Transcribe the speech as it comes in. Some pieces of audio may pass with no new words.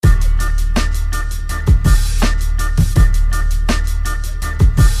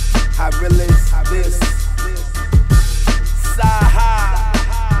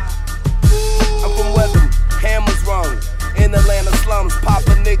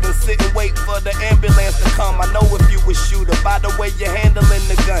and sit and wait for the ambulance to come. I know if you a shooter by the way you're handling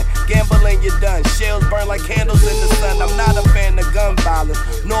the gun. Gambling you're done, shells burn like candles in the sun. I'm not a fan of gun violence,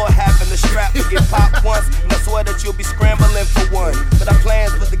 nor having the strap to get popped once. And I swear that you'll be scrambling for one. But our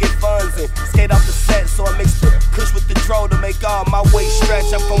plans was to get funds and skate off the set, so I mixed the kush with the dro to make all my weight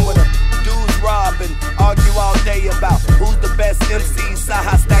stretch. I'm from with a dudes rob and argue all day about who's the best MC.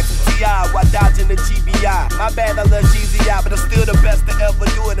 Saha stacks of T.I. while dodging the GBI. My bad, I love GZI, but I'm still the best to ever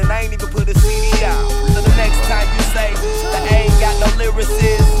do it, and I ain't even put a CD out. So the next time you say that I ain't got no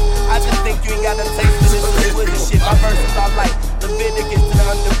lyricists, I just think you ain't got no taste for this exquisite shit. My verses are like Leviticus to the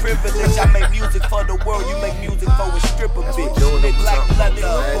underprivileged. I make music for the world, you make music for a stripper bitch. Big black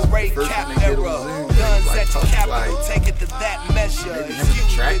leather, parade cap era, guns at your capital, take it to that measure.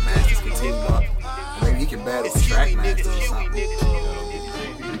 Maybe he can battle track master or something.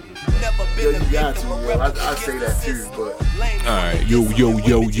 Yeah, you got to, yo. I say that too, but. Alright,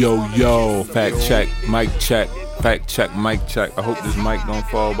 yo. Fact check, mic check. Fact check, mic check. I hope this mic don't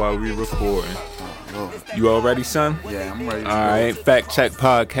fall while we recording. You all ready, son? Yeah, I'm ready. Alright, Fact Check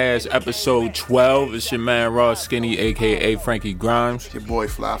Podcast, episode 12. It's your man, Raw Skinny, a.k.a. Frankie Grimes. Your boy,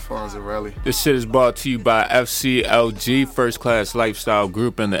 Fly Fonzarelli. This shit is brought to you by FCLG, First Class Lifestyle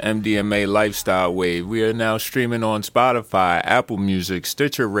Group, and the MDMA Lifestyle Wave. We are now streaming on Spotify, Apple Music,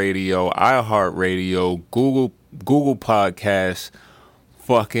 Stitcher Radio, iHeartRadio, Google Podcasts,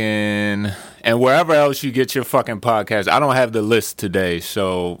 and wherever else you get your fucking podcast. I don't have the list today,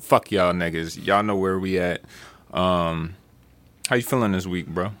 so fuck y'all niggas. Y'all know where we at. How you feeling this week,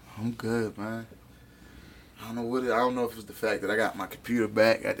 bro? I'm good, man. I don't know if it's the fact that I got my computer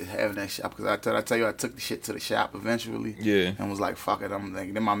back after having that shop, because I tell you I took the shit to the shop eventually. Yeah. And was like, fuck it. I'm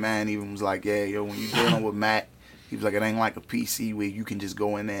thinking. Then my man even was like, yeah, yo, when you dealing with Mac, he was like, it ain't like a PC where you can just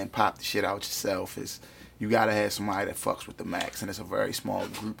go in there and pop the shit out yourself. You gotta have somebody that fucks with the Macs, and it's a very small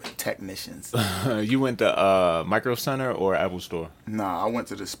group of technicians. You went to Micro Center or Apple Store? Nah, I went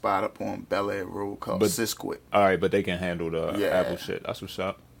to the spot up on Bel Air Road called Sisquick. All right, but they can handle the Apple shit. That's what's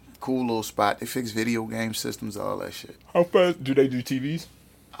up. Cool little spot. They fix video game systems, all that shit. How fast do they do TVs?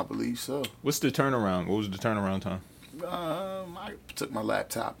 I believe so. What's the turnaround? What was the turnaround time? I took my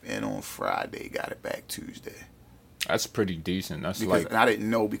laptop in on Friday, got it back Tuesday. That's pretty decent. And I didn't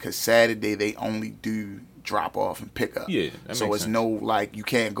know, because Saturday they only do drop off and pick up. Yeah, so it's sense. No, like, you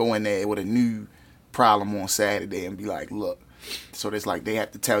can't go in there with a new problem on Saturday and be like, look. So it's like they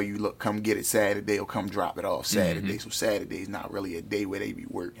have to tell you, look, come get it Saturday or come drop it off Saturday. Mm-hmm. So Saturday's not really a day where they be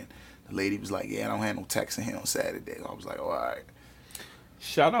working. The lady was like, yeah, I don't have no techs in here on Saturday. I was like, oh, all right.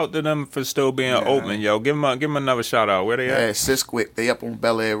 Shout out to them for still being open, yo. Give them another shout out. Where they at? Yeah, Sisquick. They up on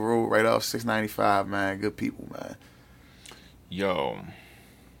Bel Air Road, right off 695, man. Good people, man. Yo,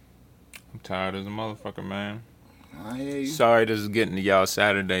 I'm tired as a motherfucker, man. I hear you. Sorry this is getting to y'all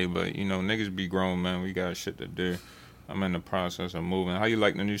Saturday, but, you know, niggas be grown, man. We got shit to do. I'm in the process of moving. How you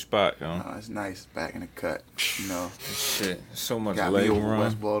like the new spot, yo? Oh, it's nice. Back in the cut, you know. Shit, so much got labor me over run.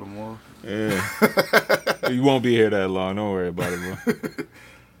 West Baltimore. Yeah. You won't be here that long. Don't worry about it, bro.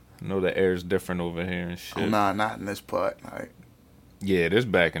 I know the air's different over here and shit. Oh, nah, not in this part. All right. Yeah, this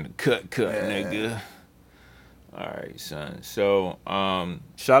back in the cut, yeah. nigga. All right, son. So,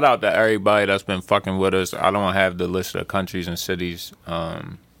 shout out to everybody that's been fucking with us. I don't have the list of countries and cities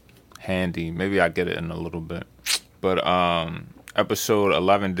handy. Maybe I get it in a little bit. But episode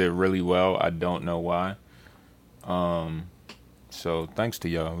 11 did really well. I don't know why. So thanks to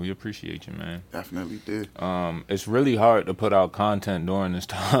y'all. We appreciate you, man. Definitely do. It's really hard to put out content during this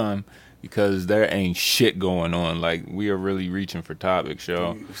time because there ain't shit going on. Like, we are really reaching for topics,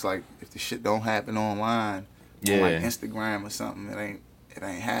 yo. It's like if the shit don't happen online, on like Instagram or something, it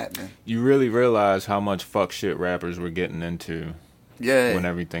ain't happening. You really realize how much fuck shit rappers were getting into when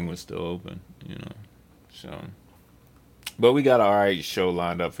everything was still open, you know. So, but we got an alright show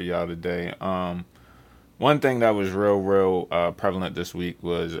lined up for y'all today. One thing that was real prevalent this week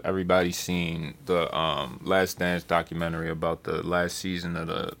was everybody seen the Last Dance documentary about the last season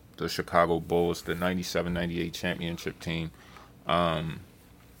of the Chicago Bulls, the 97-98 championship team.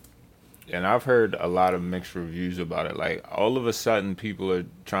 And I've heard a lot of mixed reviews about it. Like, all of a sudden, people are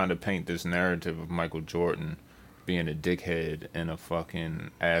trying to paint this narrative of Michael Jordan being a dickhead and a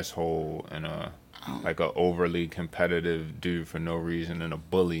fucking asshole and a overly competitive dude for no reason and a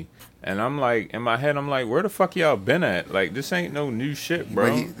bully. And I'm like, in my head, I'm like, where the fuck y'all been at? Like, this ain't no new shit,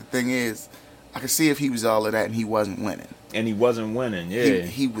 bro. The thing is, I could see if he was all of that and he wasn't winning. And he wasn't winning, yeah.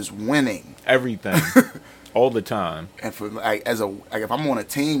 He was winning. Everything. All the time. And for if I'm on a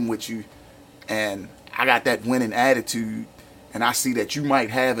team with you and I got that winning attitude and I see that you might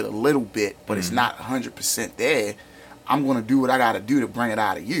have it a little bit, but it's not 100% there, I'm gonna do what I gotta do to bring it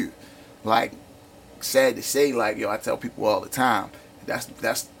out of you. Like, sad to say, like, yo, I tell people all the time, that's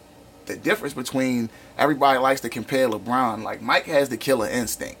the difference between, everybody likes to compare LeBron. Like, Mike has the killer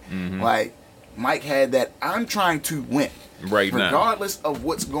instinct. Mm-hmm. Like, Mike had that, I'm trying to win. Right now. Regardless of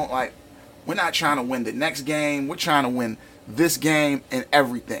what's going, like, we're not trying to win the next game. We're trying to win this game and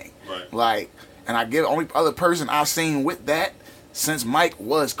everything. Right. Like, and I get, only other person I've seen with that since Mike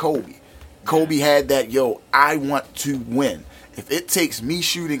was Kobe. Kobe had that, yo, I want to win. If it takes me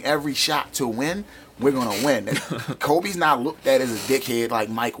shooting every shot to win, we're going to win. Kobe's not looked at as a dickhead like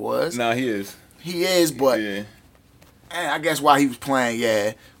Mike was. No, he is. He is, but I guess while he was playing,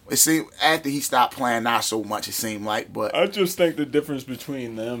 it seemed, after he stopped playing, not so much, it seemed like. But I just think the difference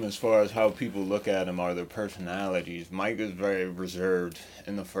between them as far as how people look at him are their personalities. Mike is very reserved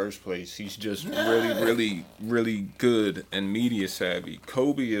in the first place. He's just really, really good and media savvy.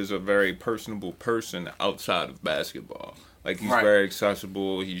 Kobe is a very personable person outside of basketball. Like, he's very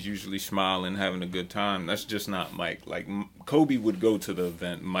accessible. He's usually smiling, having a good time. That's just not Mike. Like, Kobe would go to the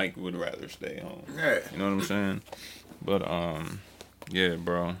event. Mike would rather stay home. Yeah. You know what I'm saying? But, yeah,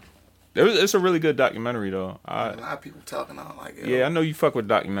 bro. It's a really good documentary, though. A lot of people talking on like, yo. Yeah, I know you fuck with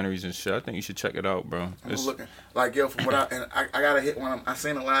documentaries and shit. I think you should check it out, bro. I'm looking. Like, yo, from what I gotta hit one of them. I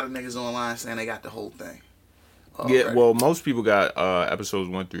seen a lot of niggas online saying they got the whole thing. Yeah, well, most people got episodes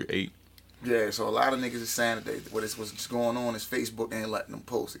 1 through 8. Yeah, so a lot of niggas is saying that what's going on is Facebook ain't letting them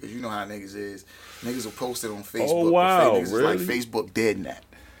post it. Because you know how niggas is. Niggas will post it on Facebook. Oh, wow, really? Like, Facebook dead in that.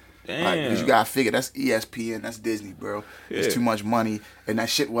 Damn. Like, because you gotta figure, that's ESPN, that's Disney, bro. Yeah. It's too much money, and that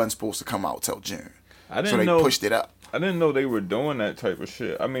shit wasn't supposed to come out till June. So they pushed it up. I didn't know they were doing that type of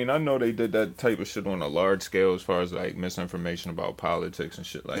shit. I mean, I know they did that type of shit on a large scale as far as, like, misinformation about politics and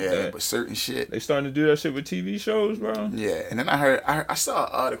shit like that. Yeah, but certain shit. They starting to do that shit with TV shows, bro. Yeah, and then I saw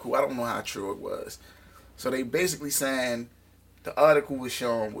an article, I don't know how true it was. So they basically saying the article was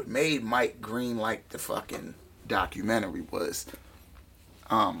showing what made Mike green like the fucking documentary was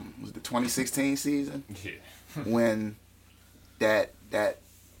the 2016 season? Yeah. When that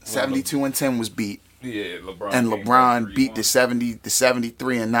 72-10 was beat. Yeah, LeBron beat the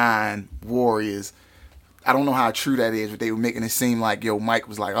 73-9 Warriors. I don't know how true that is, but they were making it seem like, yo, Mike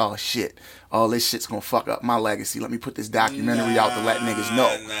was like, oh shit, all this shit's gonna fuck up my legacy. Let me put this documentary out to let niggas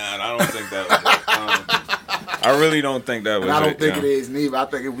know. Nah, I don't think that was it. I really don't think that was it. I don't think it is neither. I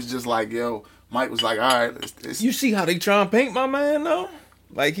think it was just like, yo, Mike was like, all right, let's. You see how they try and paint my man though?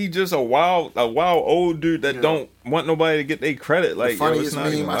 Like, he just a wild old dude that don't want nobody to get their credit. Like, the funniest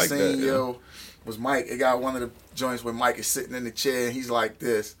meme I like seen, that, was Mike. It got one of the joints where Mike is sitting in the chair and he's like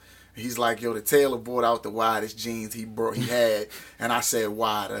this. He's like, yo, the tailor brought out the widest jeans he had, and I said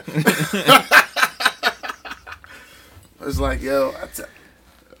wider. It's like, yo,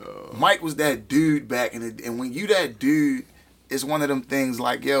 Mike was that dude back in the, and when you that dude, it's one of them things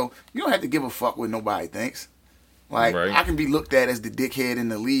like, yo, you don't have to give a fuck what nobody thinks. Like, I can be looked at as the dickhead in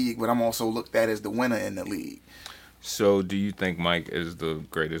the league, but I'm also looked at as the winner in the league. So, do you think Mike is the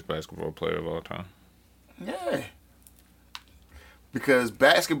greatest basketball player of all time? Yeah. Because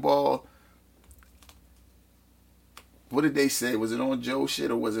basketball, what did they say? Was it on Joe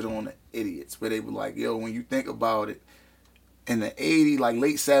shit or was it on the Idiots? Where they were like, yo, when you think about it, in the 80s, like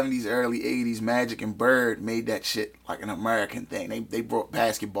late 70s, early 80s, Magic and Bird made that shit like an American thing. They brought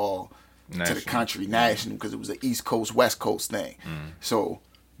basketball to the country, national, because it was an East Coast, West Coast thing. Mm. So,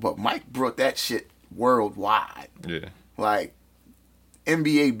 but Mike brought that shit worldwide. Yeah. Like,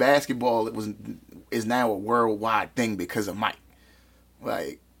 NBA basketball is now a worldwide thing because of Mike.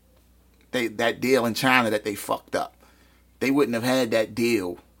 Like, that deal in China that they fucked up. They wouldn't have had that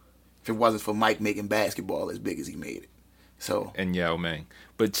deal if it wasn't for Mike making basketball as big as he made it. So. And Yao Ming.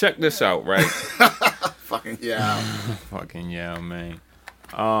 But check this out, right? Fucking Yao. Fucking Yao Ming.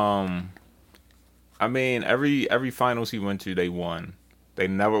 I mean, every finals he went to, they won. They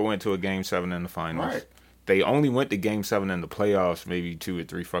never went to a Game 7 in the finals. Right. They only went to Game 7 in the playoffs maybe 2 or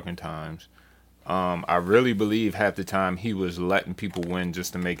 3 fucking times. I really believe half the time he was letting people win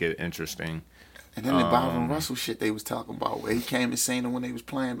just to make it interesting. And then the Byron Russell shit they was talking about, where he came to St. when they was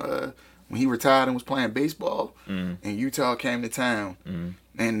playing, when he retired and was playing baseball, and Utah came to town.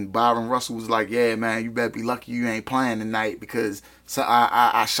 And Byron Russell was like, yeah, man, you better be lucky you ain't playing tonight because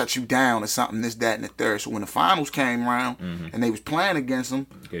I shut you down or something, this, that, and the third. So when the finals came around and they was playing against him,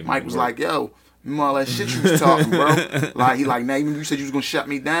 Mike was like, yo, remember all that shit you was talking, bro? Like, he like, now even you said you was going to shut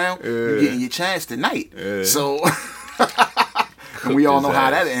me down, you getting your chance tonight. So, and we all know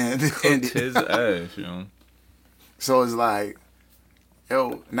how that ended. His ass, you know. So it's like,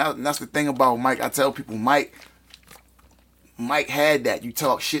 yo, now that's the thing about Mike. I tell people, Mike Mike had that. You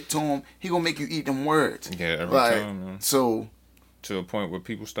talk shit to him, he gonna make you eat them words. Yeah, every time. Man. So to a point where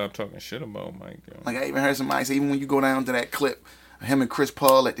people stop talking shit about Mike. Yo. Like I even heard somebody say, even when you go down to that clip of him and Chris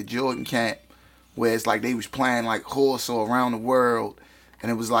Paul at the Jordan camp, where it's like they was playing like horse or around the world,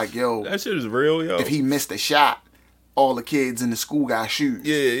 and it was like, yo, that shit is real, yo. If he missed a shot, all the kids in the school got shoes.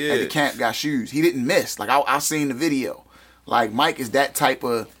 Yeah. At the camp got shoes. He didn't miss. Like I seen the video. Like Mike is that type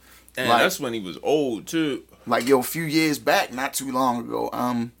of. And like, that's when he was old too. Like a few years back, not too long ago,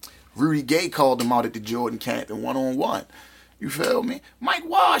 Rudy Gay called him out at the Jordan camp in 1-on-1. You feel me? Mike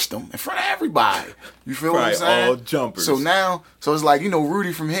washed him in front of everybody. You feel what I'm saying? All jumpers. So it's like,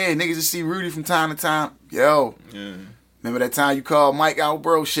 Rudy from here. Niggas just see Rudy from time to time. Yo. Yeah. Remember that time you called Mike out,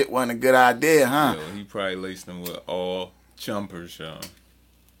 bro? Shit wasn't a good idea, huh? Yo, he probably laced them with all jumpers, yo.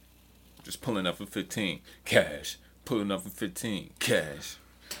 Just pulling up for 15. Cash. Pulling up for 15. Cash.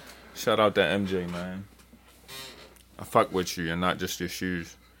 Shout out to MJ, man. I fuck with you and not just your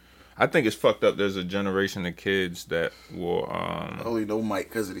shoes. I think it's fucked up. There's a generation of kids that will. I only know Mike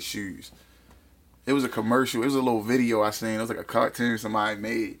because of the shoes. It was a commercial. It was a little video I seen. It was like a cartoon somebody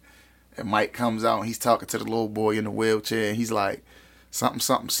made. And Mike comes out and he's talking to the little boy in the wheelchair. And he's like, something,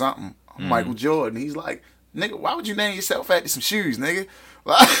 something, something. Michael Jordan. He's like, nigga, why would you name yourself after some shoes, nigga?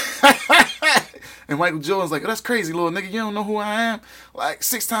 And Michael Jordan's like, oh, that's crazy, little nigga. You don't know who I am? Like,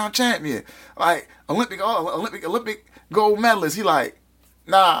 6-time champion. Like, Olympic gold medalist. He like,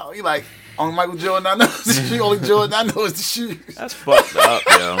 nah. He like, only Michael Jordan I know is the shoe. Only Jordan I know is the shoes. That's fucked up,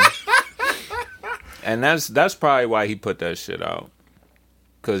 yo. And that's probably why he put that shit out.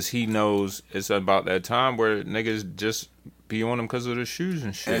 Because he knows it's about that time where niggas just be on him because of the shoes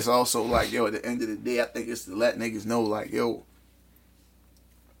and shit. And it's also like, yo, at the end of the day, I think it's to let niggas know, like, yo,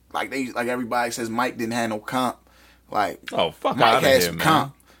 like everybody says Mike didn't have no comp. Like, oh, fuck Mike had some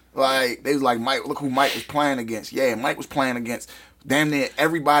comp. Like, they was like, Mike, look who Mike was playing against. Yeah, Mike was playing against damn near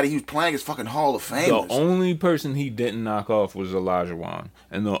everybody he was playing against fucking Hall of Famers. The only person he didn't knock off was Olajuwon.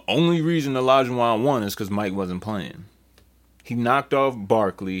 And the only reason Olajuwon won is because Mike wasn't playing. He knocked off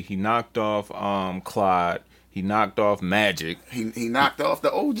Barkley. He knocked off Clyde. He knocked off Magic. He knocked off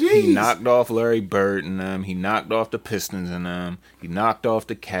the OGs. He knocked off Larry Bird and them. He knocked off the Pistons and them. He knocked off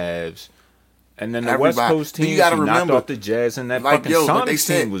the Cavs. And then the West Coast team, he knocked off the Jazz, and that fucking Sonics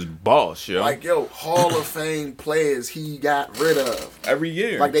team was boss, yo. Like, Hall of Fame players he got rid of. Every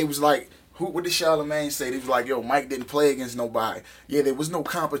year. Like, they was like, what did Charlamagne say? They was like, Mike didn't play against nobody. Yeah, there was no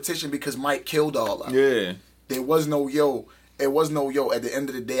competition because Mike killed all of them. Yeah. There was no, It was no, at the end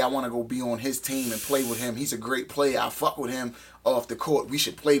of the day, I want to go be on his team and play with him. He's a great player. I fuck with him off the court. We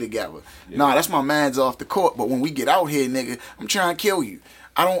should play together. Yeah. Nah, that's my man's off the court. But when we get out here, nigga, I'm trying to kill you.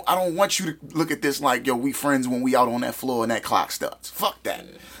 I don't want you to look at this like, we friends when we out on that floor and that clock starts. Fuck that.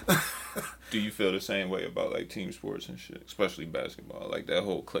 Yeah. Do you feel the same way about, like, team sports and shit? Especially basketball. Like, that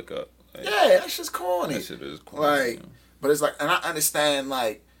whole click up. Like, yeah, that shit's corny. That shit is corny. Like, but it's like, and I understand,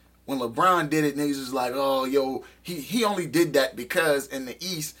 like, when LeBron did it, niggas was like, he only did that because in the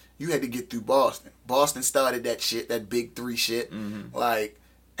East, you had to get through Boston. Boston started that shit, that big three shit. Mm-hmm. Like,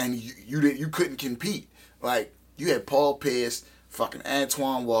 and you couldn't compete. Like, you had Paul Pierce, fucking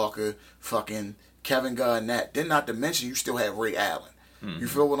Antoine Walker, fucking Kevin Garnett. Then not to mention, you still had Ray Allen. Mm-hmm. You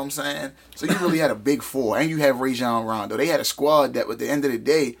feel what I'm saying? So you really had a big four. And you have Rajon Rondo. They had a squad that, at the end of the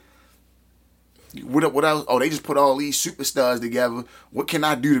day, what else? Oh, they just put all these superstars together. What can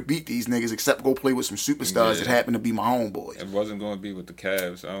I do to beat these niggas except go play with some superstars that happen to be my homeboys? It wasn't going to be with the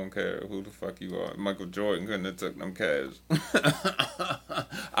Cavs. I don't care who the fuck you are. Michael Jordan couldn't have took them Cavs.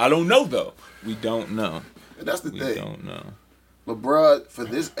 I don't know, though. We don't know. That's the thing. We don't know. LeBron, for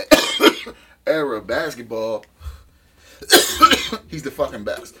this era of basketball, he's the fucking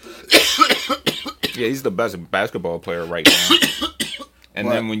best. Yeah, he's the best basketball player right now. And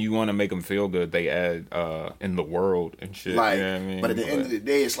then when you want to make them feel good, they add in the world and shit. Like, you know what I mean? But at the end of the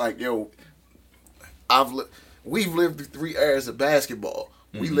day, it's like, we've lived through 3 eras of basketball.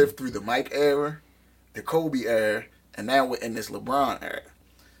 Mm-hmm. We lived through the Mike era, the Kobe era, and now we're in this LeBron era.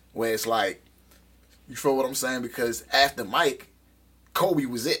 Where it's like, you feel what I'm saying? Because after Mike, Kobe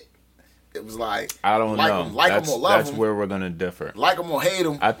was it. It was like, I don't know. Like him or love him. That's where we're going to differ. Like him or hate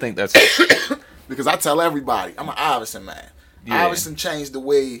him. I think that's... Because I tell everybody, I'm an Iverson man. Yeah. Iverson changed the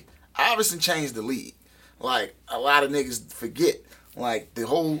league. Like, a lot of niggas forget. Like, the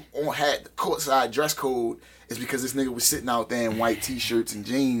whole the courtside dress code is because this nigga was sitting out there in white t-shirts and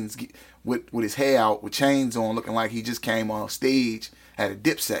jeans with his hair out, with chains on, looking like he just came on stage at a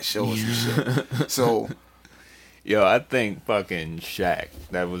Dipset show or some shit. So... Yo, I think fucking Shaq.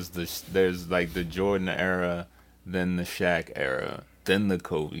 That was there's like the Jordan era, then the Shaq era, then the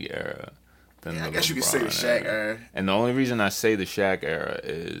Kobe era. than I the guess you could LeBron say the Shaq era. And the only reason I say the Shaq era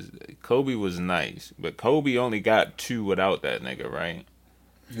is Kobe was nice, but Kobe only got 2 without that nigga, right?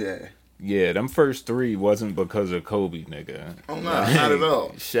 Yeah. Yeah, them first 3 wasn't because of Kobe, nigga. Oh, no, not at all.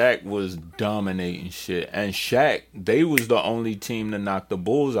 Shaq was dominating shit. And Shaq, they was the only team to knock the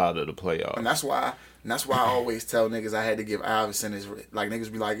Bulls out of the playoffs. And that's why I always tell niggas I had to give Iverson his... Like,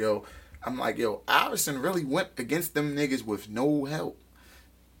 niggas be like, yo... I'm like, yo, Iverson really went against them niggas with no help.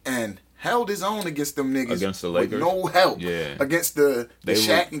 And held his own against them niggas against the Lakers? With no help. Yeah. Against the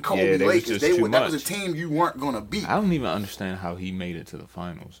Shaq and Kobe Lakers. That was a team you weren't going to beat. I don't even understand how he made it to the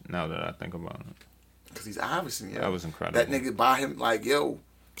finals, now that I think about it. Because he's Iverson, yo. That was incredible. That nigga by him, like, yo.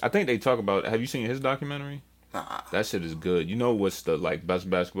 I think they talk about... Have you seen his documentary? Nah. That shit is good. You know what's the, like, best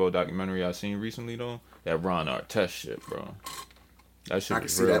basketball documentary I've seen recently, though? That Ron Artest shit, bro. That shit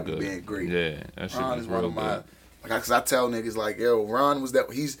was real good. I can see that being great. Yeah, that shit was real good. Because I tell niggas, like, yo, Ron was that...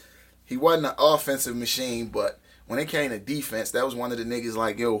 He wasn't an offensive machine, but when it came to defense, that was one of the niggas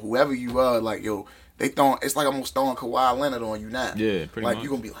like, yo, whoever you are, like, yo, it's like almost throwing Kawhi Leonard on you now. Yeah, pretty much. Like, you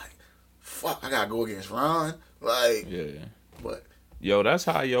gonna be like, fuck, I gotta go against Ron. Like, yeah. But, yo, that's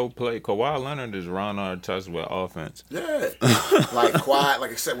how yo play. Kawhi Leonard is Ron Artest with offense. Yeah. Like, Kawhi,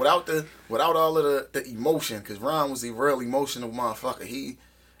 like I said, without all of the emotion, because Ron was a real emotional motherfucker. He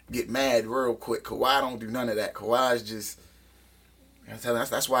get mad real quick. Kawhi don't do none of that. Kawhi's just...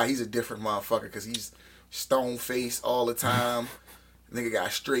 That's why he's a different motherfucker, because he's stone faced all the time. Nigga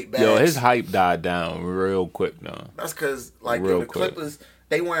got straight back. Yo, his hype died down real quick though. That's because the Clippers,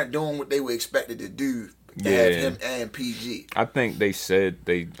 they weren't doing what they were expected to do. They had him and PG. I think they said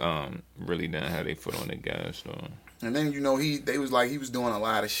they really didn't have their foot on the gas though. And then he was doing a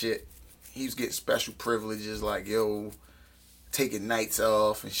lot of shit. He was getting special privileges like taking nights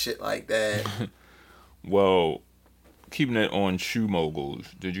off and shit like that. Well, keeping it on shoe moguls.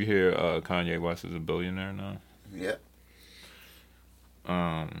 Did you hear Kanye West is a billionaire now? Yeah.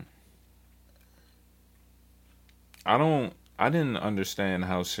 I didn't understand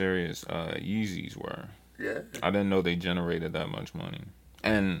how serious Yeezys were. Yeah. I didn't know they generated that much money.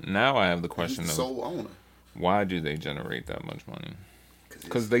 And now I have the question of sole owner. Why do they generate that much money?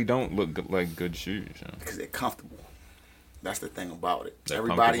 Because they don't look like good shoes. You know? Because they're comfortable. That's the thing about it.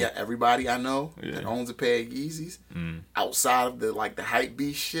 Everybody I know that owns a pair of Yeezys, outside of the hype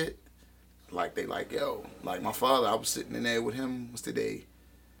beast shit, like they like, yo, like my father, I was sitting in there with him, what's today?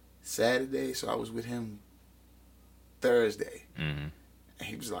 Saturday, so I was with him Thursday. Mm-hmm. And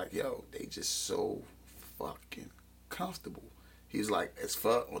he was like, yo, they just so fucking comfortable. He was like, as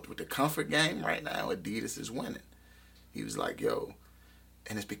far with the comfort game right now, Adidas is winning. He was like, yo,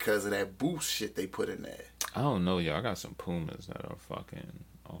 and it's because of that boost shit they put in there. I don't know, yo. I got some Pumas that are fucking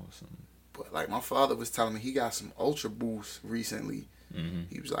awesome. But like my father was telling me, he got some Ultra Boost recently.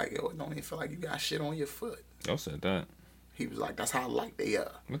 Mm-hmm. He was like, yo, it don't even feel like you got shit on your foot. Y'all said that. He was like, that's how light they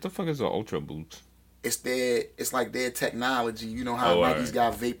are. What the fuck is an Ultra Boost? It's like their technology. You know how Nike's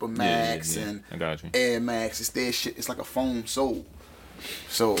got Vapor Max and I got you. Air Max. It's their shit. It's like a foam sole.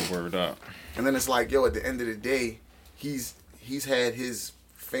 So word up. And then it's like, yo, at the end of the day, he's had his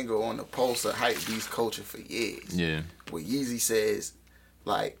finger on the pulse of hype beast culture for years. Yeah. Where Yeezy says,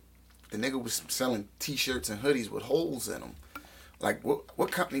 like, the nigga was selling T-shirts and hoodies with holes in them. Like,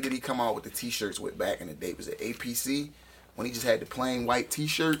 what company did he come out with the T-shirts with back in the day? Was it APC? When he just had the plain white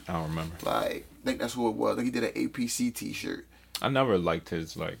T-shirt? I don't remember. Like, I think that's who it was. I think he did an APC T-shirt. I never liked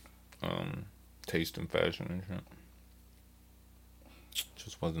his, taste in fashion and shit.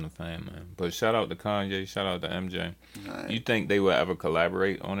 Just wasn't a fan, man. But shout out to Kanye, shout out to MJ. Right. You think they would ever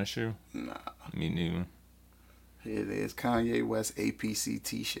collaborate on a shoe? Nah. Me neither. Here it is, Kanye West APC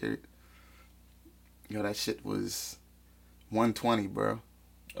T-shirt. Yo, that shit was $120, bro.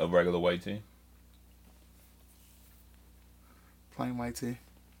 A regular white tee? Plain white tee.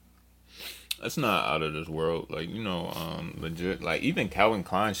 That's not out of this world. Like, legit. Like, even Calvin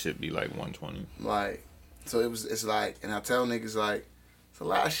Klein shit be like $120. Like, so it's like, and I tell niggas, like, it's a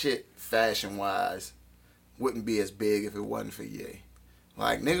lot of shit fashion-wise wouldn't be as big if it wasn't for Ye.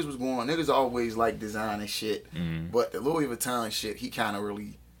 Like, niggas always like designing shit, but the Louis Vuitton shit, he kind of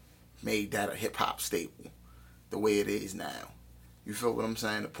really made that a hip-hop staple, the way it is now. You feel what I'm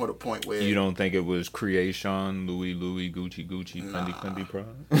saying? To put a point where... You don't think it was Creation, Louis, Gucci, Fendi, Prada?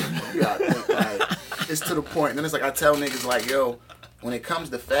 You gotta think, like, it's to the point. And then it's like, I tell niggas, like, yo, when it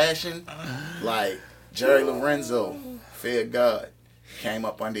comes to fashion, like, Jerry Lorenzo, Fear God, came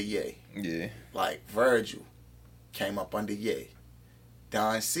up under Ye. Yeah. Like, Virgil came up under Ye.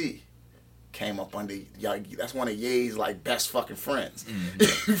 Don C came up under... That's one of Ye's, like, best fucking friends.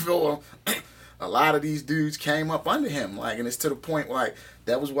 Mm-hmm. You feel a lot of these dudes came up under him. Like, and it's to the point, like,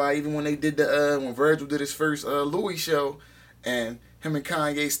 that was why even when they did when Virgil did his first Louis show, and him and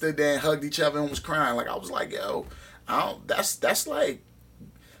Kanye stood there and hugged each other and was crying, like, I was like, yo, that's like,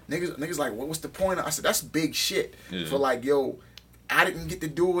 niggas like, what's the point? I said, that's big shit. Yeah. For like, yo, I didn't get to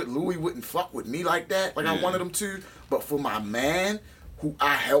do it. Louis wouldn't fuck with me like that, like I wanted him to. But for my man, who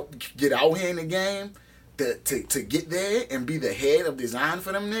I helped get out here in the game, to get there and be the head of design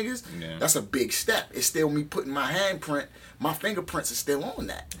for them niggas, that's a big step. It's still me putting my handprint, my fingerprints are still on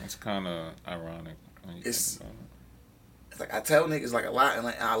that. It's kind of ironic. It's like, I tell niggas like a lot, and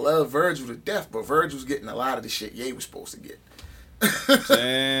like I love Virgil to death, but Virgil's getting a lot of the shit Ye was supposed to get.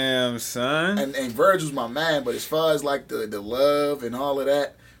 Damn, son. And Virgil's my man, but as far as like the love and all of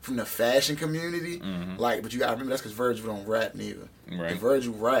that from the fashion community, like, but you gotta remember that's because Virgil don't rap neither. Right. If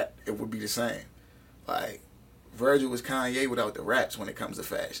Virgil rap, it would be the same. Like, Virgil was Kanye without the raps when it comes to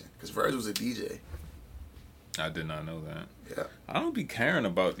fashion, because Virgil's a DJ. I did not know that. Yeah. I don't be caring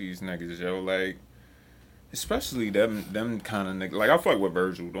about these niggas, yo. Like, especially them kind of niggas. Like, I fuck with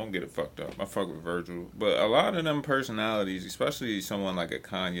Virgil. Don't get it fucked up. I fuck with Virgil. But a lot of them personalities, especially someone like a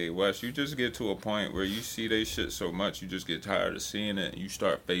Kanye West, you just get to a point where you see they shit so much, you just get tired of seeing it, and you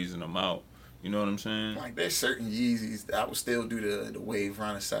start phasing them out. You know what I'm saying? Like, there's certain Yeezys that I would still do the Wave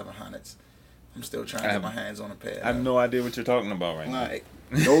Runner 700s. I'm still trying to get my hands on a pair. I have no idea what you're talking about right now. Like,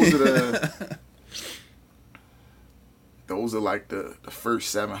 those are those are like the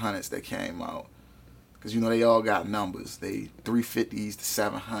first 700s that came out. Because, you know, they all got numbers. They 350s to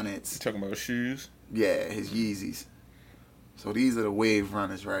 700s. You talking about shoes? Yeah, his Yeezys. So these are the Wave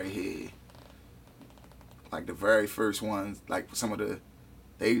Runners right here. Like the very first ones, like some of the,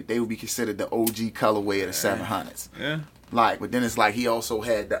 they would be considered the OG colorway of the 700s. Yeah. Like, but then it's like he also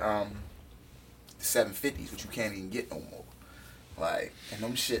had the 750s, which you can't even get no more. Like, and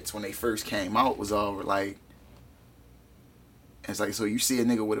them shits when they first came out was all like, it's like, so you see a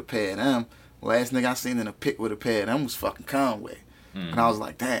nigga with a pair of them. Last nigga I seen in a pic with a pair of them was fucking Conway. And I was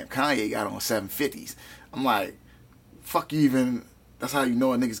like, damn, Kanye got on 750s. I'm like, fuck you even, that's how you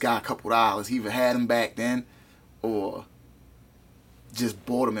know a nigga's got a couple dollars. He either had them back then or just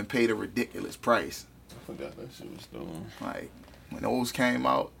bought them and paid a ridiculous price. I forgot that shit was still on. Like, when those came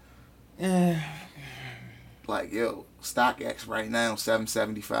out, like, yo, StockX right now,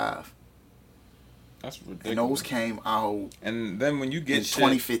 $775. That's ridiculous. And those came out. And then when you get in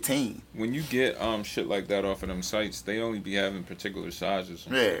 2015, when you get shit like that off of them sites, they only be having particular sizes.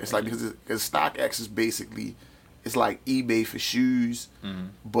 Yeah, it's like because StockX is basically, it's like eBay for shoes,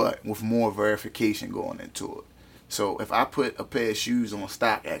 but with more verification going into it. So if I put a pair of shoes on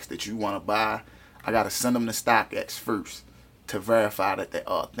StockX that you want to buy, I gotta send them to StockX first to verify that they're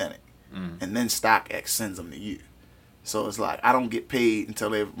authentic, and then StockX sends them to you. So it's like I don't get paid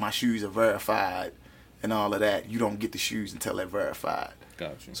until my shoes are verified. And all of that, you don't get the shoes until they're verified.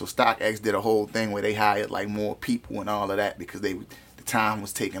 Gotcha. So StockX did a whole thing where they hired like more people and all of that because the time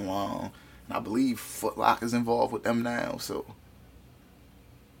was taking long. And I believe Foot Locker's involved with them now. So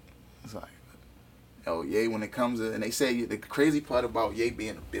it's like, oh Ye, when it comes to, and they say the crazy part about Ye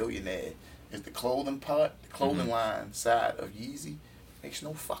being a billionaire is the clothing part, the clothing line side of Yeezy makes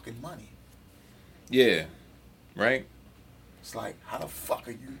no fucking money. Yeah, right. It's like, how the fuck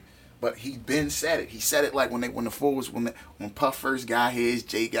are you? But he been said it. He said it like when Puff first got his,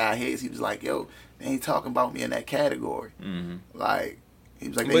 Jay got his. He was like, "Yo, they ain't talking about me in that category." Like he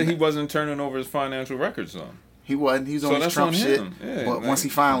was like, but he wasn't turning over his financial records though. He wasn't. He was on his Trump shit. Yeah, but once he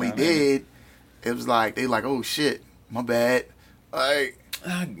finally did, it was like they like, "Oh shit, my bad." Like,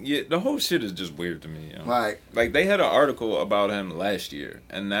 yeah, the whole shit is just weird to me. Yo. Like they had an article about him last year,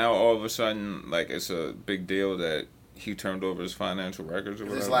 and now all of a sudden, like it's a big deal that he turned over his financial records or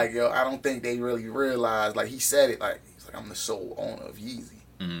whatever. It's like, yo, I don't think they really realized, like, he said it, like, he's like, I'm the sole owner of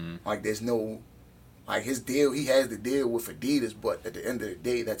Yeezy. Like, there's no, like, his deal, he has the deal with Adidas, but at the end of the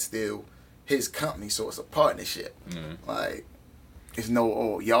day, that's still his company, so it's a partnership. Like, it's no,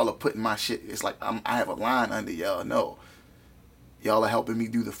 oh, y'all are putting my shit, it's like, I have a line under y'all. No. Y'all are helping me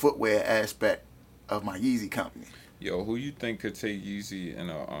do the footwear aspect of my Yeezy company. Yo, who you think could take Yeezy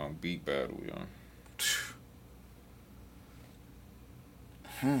in a beat battle, yo?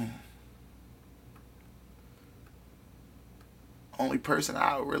 Only person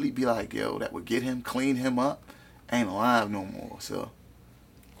I would really be like, yo, that would get him, clean him up, ain't alive no more. So,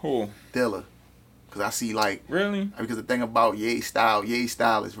 who? Dilla, because I see like really because the thing about Ye style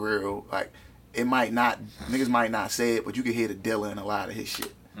is real. Like it might not niggas might not say it, but you can hear the Dilla in a lot of his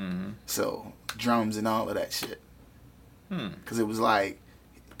shit. So drums and all of that shit. Because it was like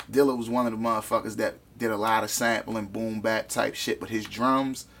Dilla was one of the motherfuckers that did a lot of sampling, boom bap type shit, but his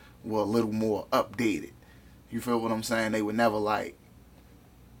drums were a little more updated. You feel what I'm saying? They were never like.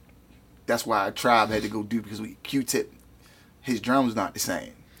 That's why Tribe had to go do, because Q-Tip, his drums not the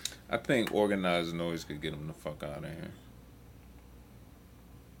same. I think Organized Noise could get him the fuck out of here.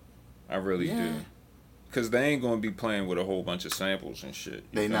 I really do. Because they ain't going to be playing with a whole bunch of samples and shit.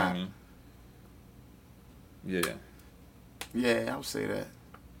 They not. Me? Yeah. Yeah, I would say that.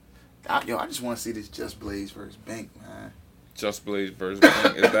 I just want to see this Just Blaze versus Bank, man. Just Blaze versus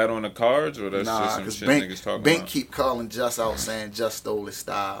Bank. Is that on the cards, or that's just some shit Bank, niggas talking Bank about? keep calling Just out, saying Just stole his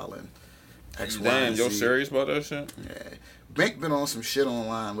style and X, Y, Damn, and you Z. serious about that shit? Yeah. Bank been on some shit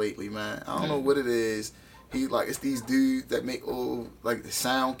online lately, man. I don't know what it is. He like, it's these dudes that make little like the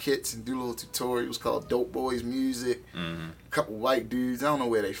sound kits and do little tutorials called Dope Boys Music. Mm-hmm. A couple white dudes. I don't know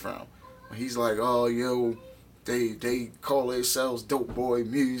where they from. But he's like, oh yo, they call themselves Dope Boy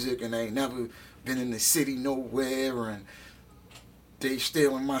Music and they ain't never been in the city nowhere and they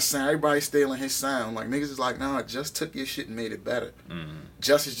stealing my sound. Everybody's stealing his sound. Like niggas is like, nah, Just took your shit and made it better. Mm-hmm.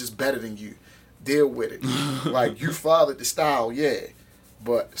 Just is just better than you. Deal with it. Like you fathered the style, yeah.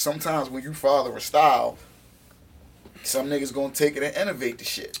 But sometimes when you father a style, some niggas gonna take it and innovate the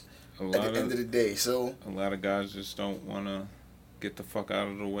shit at the end of the day. So a lot of guys just don't wanna get the fuck out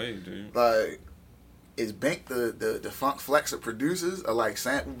of the way, dude. Like, is Bank the Funk Flex of producers or like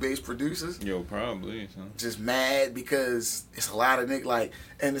sample based producers? Yo, probably. So. Just mad because it's a lot of niggas like,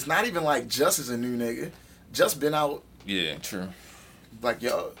 and it's not even like Just is a new nigga. Just been out. Yeah, true. Like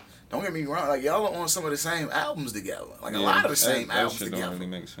y'all, don't get me wrong. Like y'all are on some of the same albums together. Like a lot of the same albums that shit together. Don't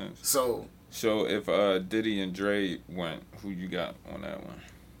really make sense. So if Diddy and Dre went, who you got on that one?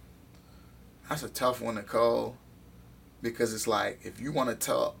 That's a tough one to call, because it's like, if you want to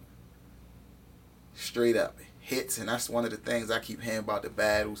talk straight up hits, and that's one of the things I keep hearing about the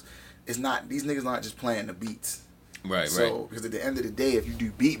battles, it's not, these niggas not just playing the beats. Right. Because at the end of the day, if you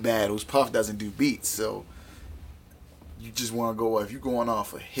do beat battles, Puff doesn't do beats, so you just want to go, if you're going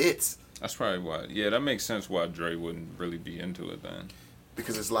off of hits. That's probably why. Yeah, that makes sense why Dre wouldn't really be into it then.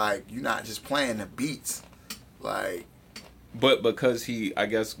 Because it's like, you're not just playing the beats. Like. But because he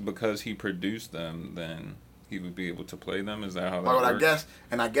produced them, then he would be able to play them? Is that how that works?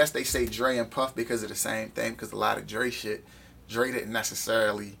 I guess they say Dre and Puff because of the same thing, because a lot of Dre shit, Dre didn't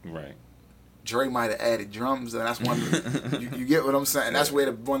necessarily. Right. Dre might have added drums, and that's one of the, you get what I'm saying? That's where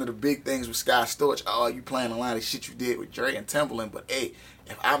one of the big things with Scott Storch, oh, you playing a lot of shit you did with Dre and Timbaland, but hey,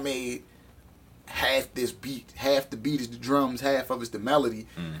 if I made half this beat, half the beat is the drums, half of it's the melody,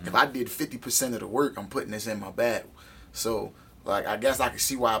 if I did 50% of the work, I'm putting this in my battle. So, like, I guess I can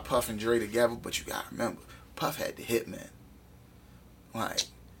see why Puff and Dre together, but you gotta remember, Puff had the Hitman. Like,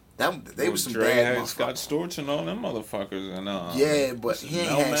 they was some Dre bad had motherfuckers. Scott Storch and all them motherfuckers. And, yeah, but he ain't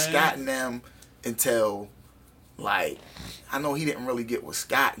had Scott and them until, like, I know he didn't really get with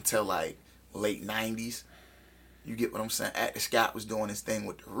Scott until, like, late 90s. You get what I'm saying? After Scott was doing his thing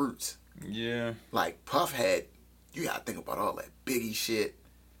with the Roots. Yeah. Like, Puff had, you gotta think about all that Biggie shit.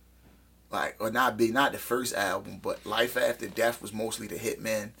 Like, or not the first album, but Life After Death was mostly the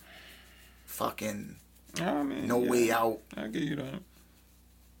Hitman. Fucking No Way Out. I give you that.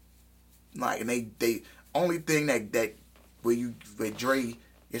 Like, and they only thing that where Dre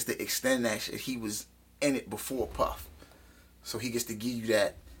gets to extend that shit, he was in it before Puff. So he gets to give you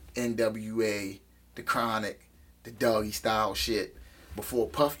that NWA, the Chronic, the Doggy Style shit before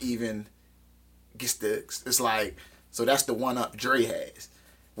Puff even gets to, it's like, so that's the one up Dre has.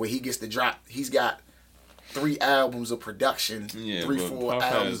 Where he gets to drop, he's got 3 albums of production, 3-4 Puff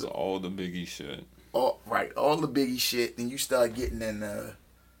albums. has all the Biggie shit. All the Biggie shit. Then you start getting in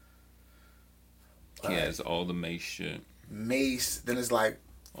he has all the Mace shit. Mace. Then it's like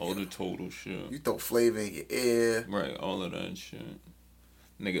all the Total shit. You throw Flavor in your ear. Right, all of that shit.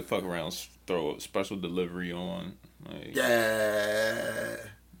 Nigga fuck around, throw a special delivery on. Like, yeah.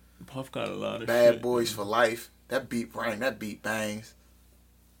 Puff got a lot of Bad shit. Boys for Life. That beat bangs.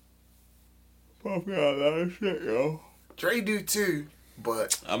 Puff got a lot of shit, yo. Dre do too,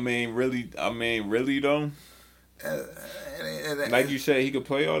 but I mean, really though. Like you said, he could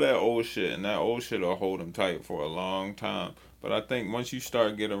play all that old shit, and that old shit will hold him tight for a long time. But I think once you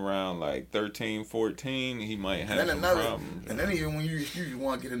start getting around like 13, 14, he might have some problems. And then even when you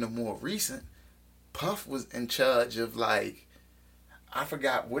want to get into more recent, Puff was in charge of, like, I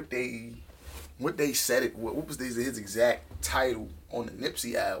forgot what they said it. What was his exact title on the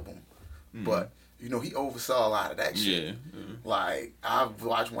Nipsey album? Mm-hmm. But you know, he oversaw a lot of that shit. Yeah. Like, I've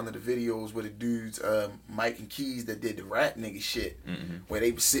watched one of the videos with the dudes, Mike and Keys, that did the rap nigga shit, where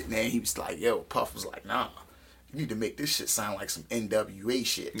they was sitting there and he was like, yo, Puff was like, nah, you need to make this shit sound like some NWA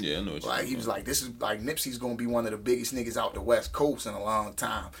shit. Yeah, I know what like, he was like, this is like Nipsey's gonna be one of the biggest niggas out the West Coast in a long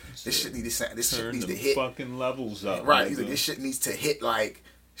time. This shit needs to sound, this shit needs to hit. Fucking levels up. Right, he's like, this shit needs to hit like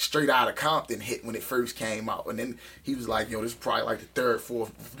Straight Outta Compton hit when it first came out. And then he was like, yo, this is probably like the third,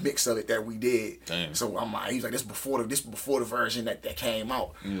 fourth mix of it that we did. Damn. So I'm like, he's like, this before the version that came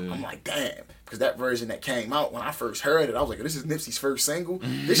out. Yeah. I'm like, damn. Because that version that came out, when I first heard it, I was like, this is Nipsey's first single?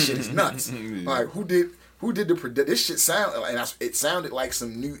 This shit is nuts. Yeah. Like, who did the this shit sound, and it sounded like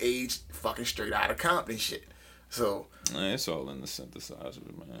some new age fucking Straight Outta Compton shit. So it's all in the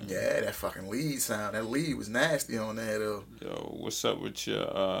synthesizer, man. Yeah, that fucking lead sound. That lead was nasty on there though. Yo, what's up with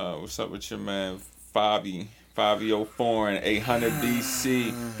your man Fabio Foreign 800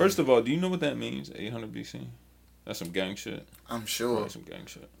 BC? First of all, do you know what that means? 800 BC? That's some gang shit. I'm sure. Probably some gang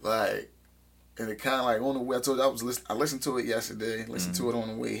shit. Like, and it kind of like on the way. I told you I listened to it yesterday. Listened to it on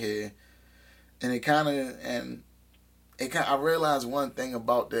the way here, and I realized one thing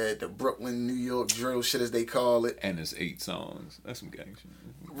about the Brooklyn, New York drill shit, as they call it. And it's 8 songs. That's some gang shit.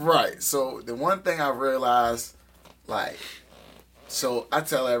 Right. So the one thing I realized, like, so I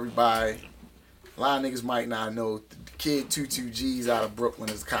tell everybody, a lot of niggas might not know, the kid 22G's out of Brooklyn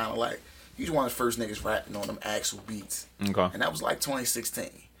is kind of like, he's one of the first niggas rapping on them actual beats. Okay. And that was like 2016.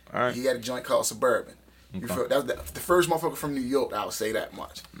 All right. He had a joint called Suburban. Okay. That was the first motherfucker from New York, I would say that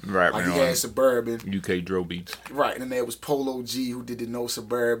much. Right, like, he had Suburban. UK drill beats. Right, and then there was Polo G, who did the No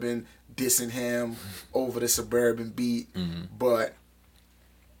Suburban, dissing him over the Suburban beat. Mm-hmm. But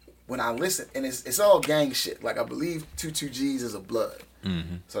when I listen, and it's all gang shit. Like, I believe 22G's is a blood.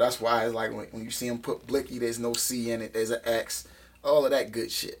 Mm-hmm. So that's why it's like when you see him put Blicky, there's no C in it, there's an X, all of that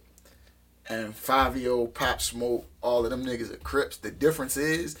good shit. And Fabio, Pop Smoke, all of them niggas are Crips. The difference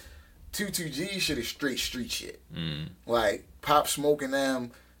is 22G shit is straight street shit. Mm. Like, Pop Smoke and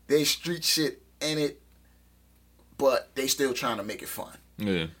them, they street shit in it, but they still trying to make it fun.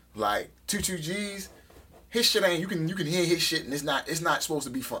 Yeah. Like, 22G's, his shit ain't, you can hear his shit and it's not supposed to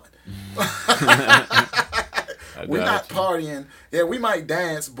be fun. We're not partying. Yeah, we might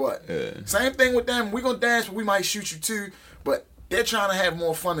dance, but same thing with them. We're gonna dance, but we might shoot you too. But they're trying to have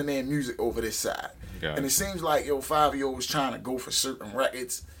more fun in their music over this side. Gotcha. And it seems like Fabio was trying to go for certain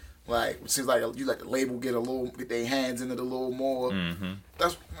records. Like, it seems like you let the label get their hands in it a little more. Mm-hmm.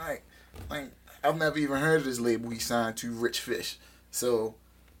 That's like I've never even heard of this label he signed to, Rich Fish. So,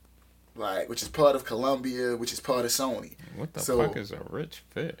 like, which is part of Columbia, which is part of Sony. What the fuck is a Rich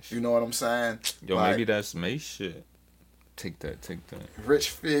Fish? You know what I'm saying? Yo, like, maybe that's Mace shit. Take that.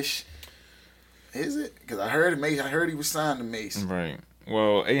 Rich Fish. Is it? Because I heard Mace. I heard he was signed to Mace. Right.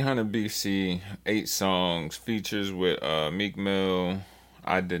 Well, 800 BC, 8 songs, features with Meek Mill.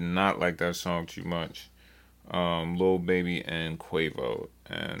 I did not like that song too much. Lil Baby and Quavo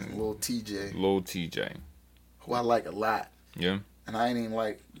and Lil TJ. Who I like a lot. Yeah. And I ain't even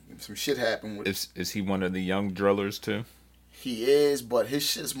like, some shit happened with. Is he one of the young drillers too? He is, but his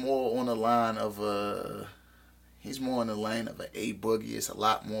shit's more on the line of he's more in the lane of an A Boogie. It's a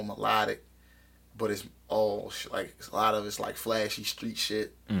lot more melodic, but it's all like, a lot of it's like flashy street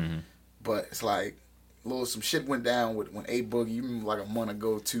shit. Mm-hmm. But it's like, some shit went down when A Boogie, you remember like a month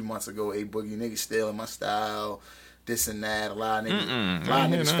ago, 2 months ago, A Boogie, niggas stealing my style, this and that. A lot of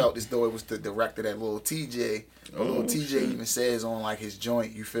niggas felt as though it was the director that Lil TJ. But Lil TJ even says on like his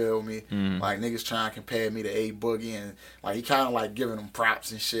joint, you feel me? Like, niggas trying to compare me to A Boogie, and like he kind of like giving them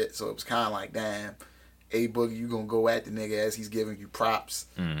props and shit. So it was kind of like, damn, A Boogie, you gonna go at the nigga as he's giving you props.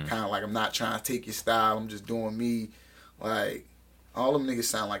 Kind of like, I'm not trying to take your style, I'm just doing me. Like, all them niggas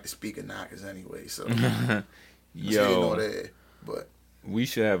sound like the Speaker Knockers anyway, so yo, but we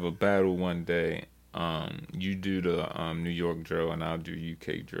should have a battle one day. You do the New York drill and I'll do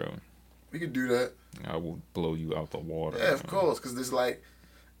UK drill. We could do that. I will blow you out the water. Yeah, of course, because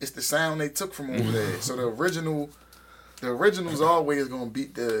it's the sound they took from over there. So the original's always gonna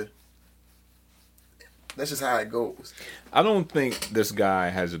beat the. That's just how it goes. I don't think this guy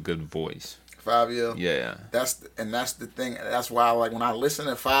has a good voice. Fabio. Yeah. That's the thing. That's why, like, when I listen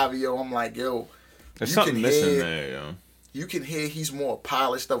to Fabio, I'm like, yo, there's something missing there, yo. You can hear he's more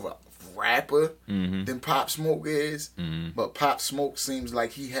polished of a rapper than Pop Smoke is. Mm-hmm. But Pop Smoke seems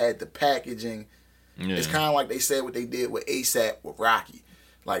like he had the packaging. Yeah. It's kind of like they said what they did with ASAP with Rocky.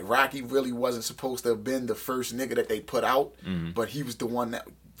 Like, Rocky really wasn't supposed to have been the first nigga that they put out, but he was the one that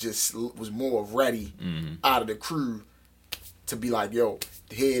just was more ready out of the crew to be like, yo,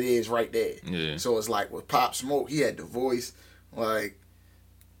 here it is right there. Yeah. So it's like with Pop Smoke, he had the voice, like,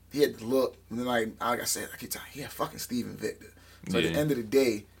 he had the look, and then like I said, I keep telling you, he had fucking Steven Victor. So at the end of the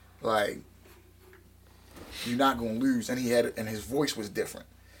day, like, you're not gonna lose, and his voice was different.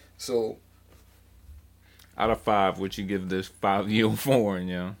 So Out of 5, what you give this 5-year foreign,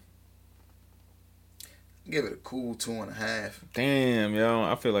 yo? Give it a cool 2.5. Damn, yo,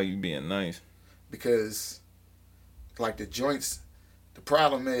 I feel like you being nice. Because, like, the joints, the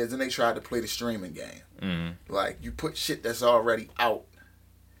problem is, then they tried to play the streaming game. Mm-hmm. Like, you put shit that's already out.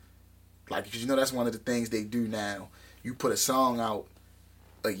 Like, because you know that's one of the things they do now. You put a song out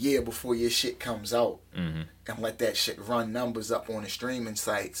a year before your shit comes out, mm-hmm. and let that shit run numbers up on the streaming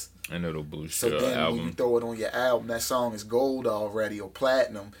sites. And it'll boost so your then album. When you throw it on your album, that song is gold already or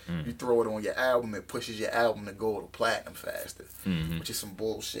platinum. Mm-hmm. You throw it on your album, it pushes your album to gold or platinum faster, mm-hmm. which is some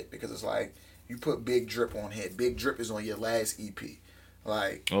bullshit. Because it's like you put Big Drip on here. Big Drip is on your last EP.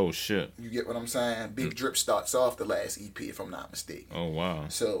 Like, oh shit, you get what I'm saying? Big Drip starts off the last EP, if I'm not mistaken. Oh wow.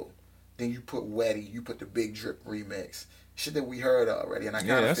 So then you put Wetty, you put the Big Drip remix. Shit that we heard already, and I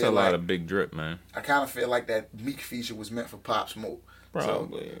kind of that's feel a like, lot of Big Drip, man. I kind of feel like that Meek feature was meant for Pop Smoke.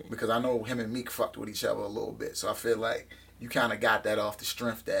 Probably. So, because I know him and Meek fucked with each other a little bit, so I feel like you kind of got that off the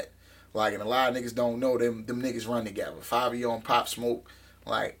strength that, like, and a lot of niggas don't know them niggas run together. Fabio and Pop Smoke,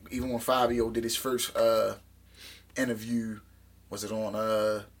 like, even when Fabio did his first interview, was it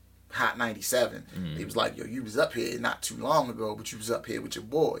on Hot 97? Mm-hmm. He was like, yo, you was up here not too long ago, but you was up here with your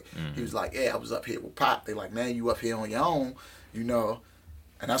boy. Mm-hmm. He was like, yeah, I was up here with Pop. They like, man, you up here on your own, you know.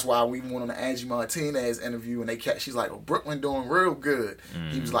 And that's why we went on the Angie Martinez interview, and she's like, oh, Brooklyn doing real good. Mm-hmm.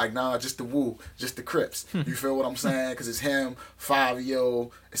 He was like, nah, just the Woo, just the Crips. You feel what I'm saying? Because it's him,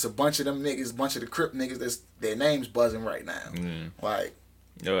 Fabio, it's a bunch of them niggas, a bunch of the Crip niggas, their names buzzing right now. Mm-hmm. Like,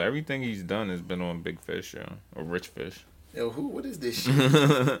 yo, everything he's done has been on Big Fish, yo, or Rich Fish. Yo, what is this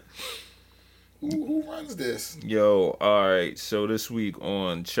shit? who runs this? Yo, alright, so this week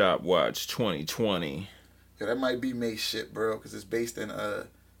on Chop Watch 2020. Yo, that might be Mace shit, bro, because it's based in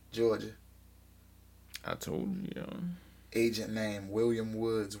Georgia. I told you, yo. Agent name, William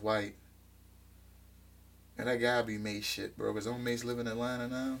Woods White. And that gotta be Mace shit, bro, because don't Mace live in Atlanta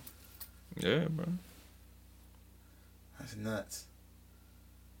now? Yeah, bro. That's nuts.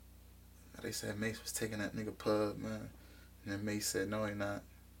 They said Mace was taking that nigga pub, man. And then Mace said, no, he not.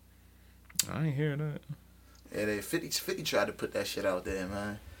 I ain't hear that. Yeah, 50 tried to put that shit out there,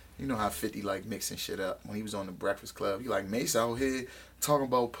 man. You know how 50 like mixing shit up. When he was on the Breakfast Club, he like, Mace out here talking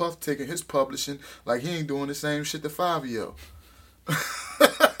about Puff taking his publishing like he ain't doing the same shit to Fabio.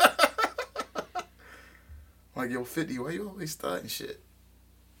 Like, yo, 50, why you always starting shit?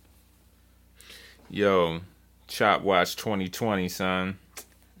 Yo, Chop Watch 2020, son.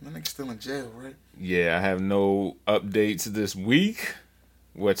 That nigga still in jail, right? Yeah, I have no updates this week,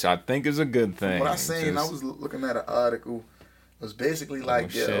 which I think is a good thing. What I seen, I was looking at an article. It was basically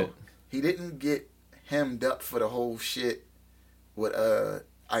like, yo, he didn't get hemmed up for the whole shit with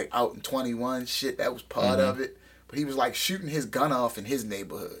like out in 21 shit. That was part of it. But he was like shooting his gun off in his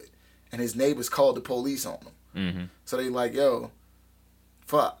neighborhood, and his neighbors called the police on him. Mm-hmm. So they like, yo,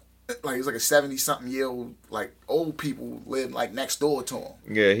 fuck. Like, he's like a 70-something-year-old, like, old people live, like, next door to him.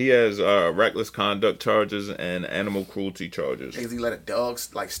 Yeah, he has reckless conduct charges and animal cruelty charges. Because he let a dog,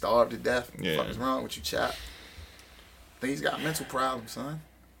 like, starve to death. Yeah. What the fuck is wrong with you, chap? I think he's got mental problems, son.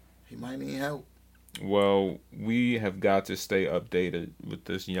 He might need help. Well, we have got to stay updated with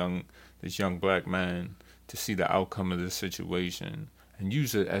this young black man to see the outcome of this situation and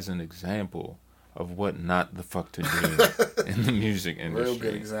use it as an example of what not the fuck to do in the music industry. Real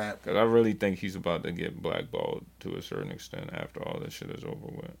good example. Because I really think he's about to get blackballed to a certain extent after all this shit is over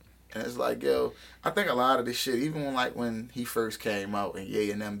with. And it's like, yo, I think a lot of this shit, even when he first came out and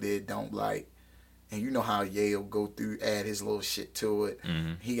Ye and them did Don't Like, and you know how Ye will go through, add his little shit to it.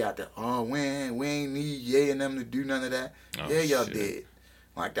 Mm-hmm. He got the, we ain't need Ye and them to do none of that. Oh, yeah, y'all shit. did.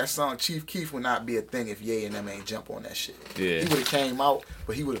 Like, that song Chief Keef would not be a thing if Ye and them ain't jump on that shit. Yeah. He would have came out,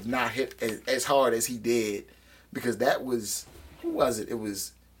 but he would have not hit as hard as he did, because that was, who was it? It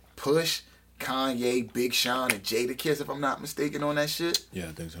was Push, Kanye, Big Sean, and Jadakiss, if I'm not mistaken, on that shit. Yeah,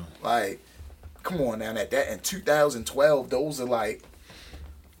 I think so. Like, come on now, that in 2012, those are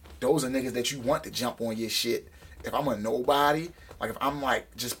niggas that you want to jump on your shit. If I'm a nobody, like if I'm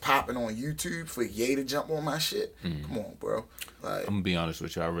like just popping on YouTube for Ye to jump on my shit, come on, bro. Like, I'm gonna be honest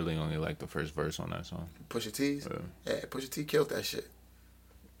with you, I really only like the first verse on that song. Pusha T's? Yeah, Pusha T killed that shit.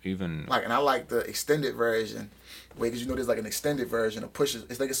 Even like, and I like the extended version, because you know there's like an extended version of Pusha.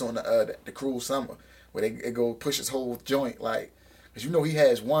 It's like it's on the Cruel Summer, where it go Pusha's whole joint, like, because you know he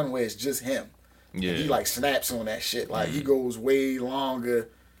has one where it's just him. Yeah. And he like snaps on that shit, like he goes way longer.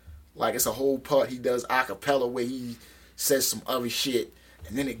 Like, it's a whole part he does a cappella where he says some other shit,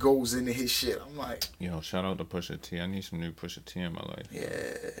 and then it goes into his shit. I'm like, yo, shout out to Pusha T. I need some new Pusha T in my life.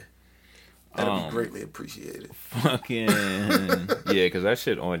 yeah. That'd be greatly appreciated. Fucking yeah, because that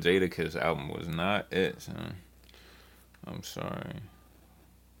shit on Jadakiss album was not it, son. I'm sorry.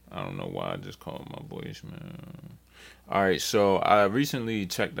 I don't know why I just called my voice, man. All right, so I recently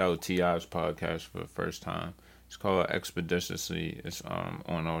checked out T.I.'s podcast for the first time. It's called Expeditiously. It's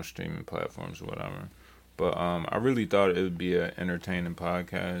on all streaming platforms or whatever. But I really thought it would be an entertaining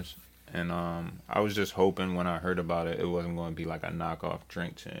podcast. And I was just hoping when I heard about it, it wasn't going to be like a knockoff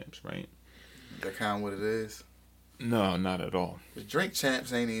Drink Champs, right? That kind of what it is? No, not at all. The Drink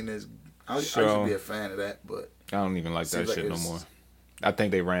Champs ain't even as... I used to be a fan of that, but... I don't even like that shit no more. I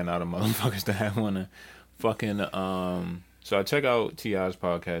think they ran out of motherfuckers that had one to fucking... So I check out T.I.'s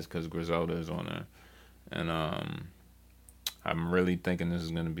podcast because Griselda is on there. And I'm really thinking this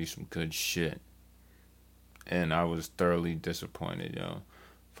is going to be some good shit. And I was thoroughly disappointed, yo.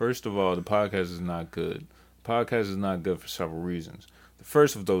 First of all, the podcast is not good. The podcast is not good for several reasons. The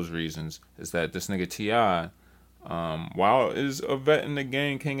first of those reasons is that this nigga T.I., while is a vet in the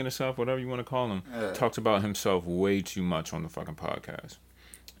game, king of the South, whatever you want to call him, talks about himself way too much on the fucking podcast.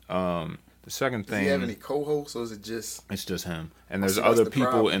 The second thing... Does he have any co-hosts, or is it just... It's just him. And there's other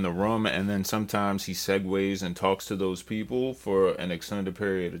people in the room, and then sometimes he segues and talks to those people for an extended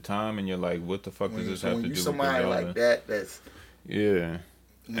period of time, and you're like, what the fuck does this have to do with somebody like that, that's... Yeah.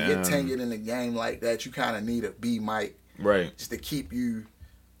 When you get tenured in the game like that, you kind of need a B-mic. Right. Just to keep you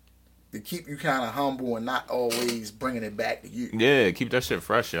kind of humble and not always bringing it back to you. Yeah, keep that shit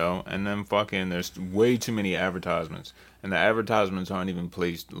fresh, yo. And then fucking, there's way too many advertisements. And the advertisements aren't even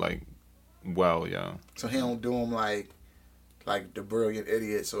placed, like, well, yo. So he don't do them like the Brilliant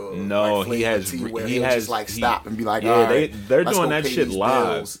Idiots or no, like he has just like stop and be like, yeah, they're doing that shit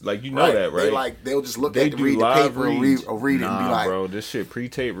live. Bills. Like, you know that, right? They'll just look at read the paper and read it and be like, bro, this shit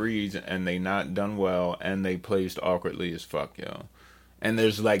pre-tape reads and they not done well and they placed awkwardly as fuck, yo. And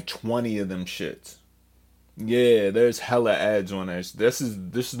there's like 20 of them shits. Yeah, there's hella ads on there. This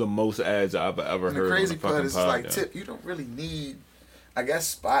is the most ads I've ever heard. The crazy on part is like, Tip, you don't really need. I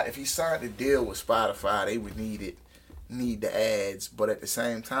guess if he signed a deal with Spotify, they would need the ads. But at the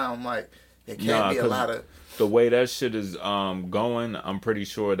same time, like, there can't be a lot of... The way that shit is going, I'm pretty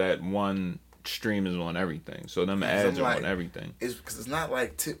sure that one stream is on everything. So them ads are on everything. It's because it's not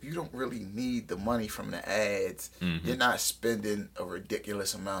like, Tip, you don't really need the money from the ads. Mm-hmm. You're not spending a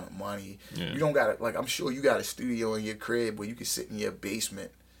ridiculous amount of money. Yeah. You don't got to... Like, I'm sure you got a studio in your crib where you can sit in your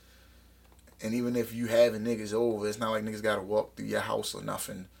basement. And even if you having niggas over, it's not like niggas got to walk through your house or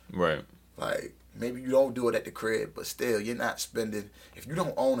nothing. Right. Like, maybe you don't do it at the crib, but still, you're not spending... If you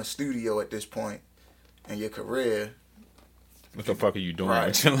don't own a studio at this point in your career... What the fuck are you doing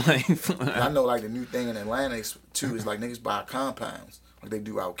with your life? I know, like, the new thing in Atlanta, too, is, like, niggas buy compounds. Like they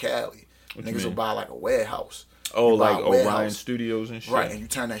do out Cali. Niggas will buy, like, a warehouse. Oh, like Orion Studios and shit? Right, and you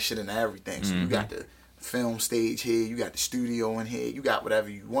turn that shit into everything. So you got the film stage here, you got the studio in here, you got whatever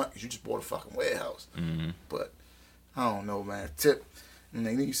you want, because you just bought a fucking warehouse. Mm-hmm. But, I don't know, man. Tip... And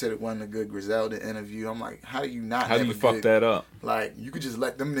then you said it wasn't a good Griselda interview. I'm like, how do you not? How do you fuck that up? Like, you could just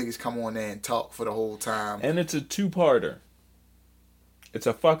let them niggas come on there and talk for the whole time. And it's a two-parter. It's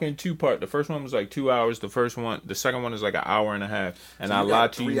a fucking two-part. The first one was like 2 hours. The second one is like an hour and a half. And so I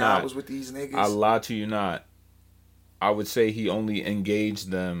lied to you not. 3 hours with these niggas? I lied to you not. I would say he only engaged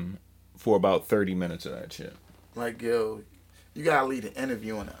them for about 30 minutes of that shit. Like, yo, you gotta leave the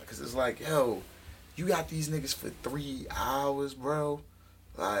interview on that. Because it's like, yo, you got these niggas for 3 hours, bro.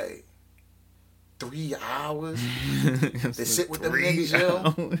 Like, 3 hours? They sit with them niggas,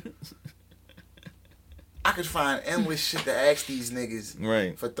 yo. I could find endless shit to ask these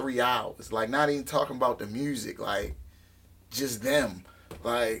niggas for 3 hours. Like, not even talking about the music. Like, just them.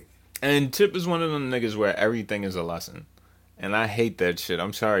 Like... And Tip is one of them niggas where everything is a lesson. And I hate that shit.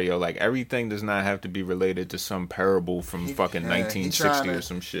 I'm sorry, yo. Like, everything does not have to be related to some parable from fucking 1960 or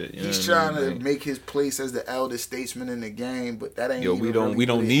some shit. You he's trying to make his place as the elder statesman in the game, but that ain't. Yo, we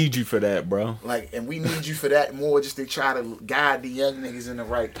don't need you for that, bro. Like, and we need you for that more, just to try to guide the young niggas in the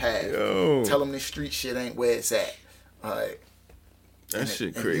right path. Yo. Tell them this street shit ain't where it's at. Like, that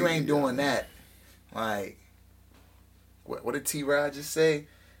shit crazy. If you ain't doing that, like, what did T. Rod just say?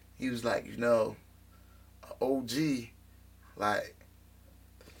 He was like, you know, OG. Like,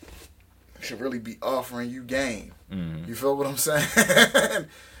 should really be offering you game. Mm-hmm. You feel what I'm saying?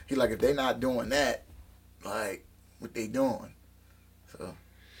 He like, if they not doing that, like, what they doing? So,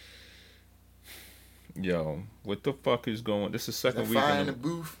 yo, what the fuck is going? This is second week in the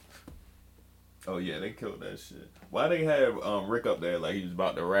booth. Oh yeah, they killed that shit. Why they have Rick up there like he was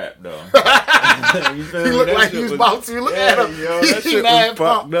about to rap though? He looked like he was about to. Look at him. Yo, that shit was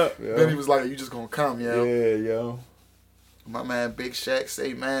fucked up. Yo. Then he was like, "You just gonna come, yo?" Yeah, yo. My man Big Shaq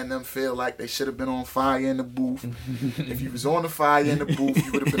say, man, them feel like they should have been on fire in the booth. If you was on the fire in the booth,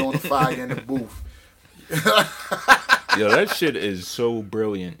 you would have been on the fire in the booth. Yo, that shit is so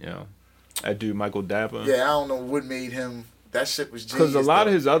brilliant, yo. That dude, Michael Dapper. Yeah, I don't know what made him. That shit was genius. Because a lot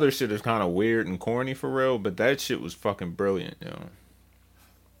of his other shit is kind of weird and corny for real, but that shit was fucking brilliant, yo.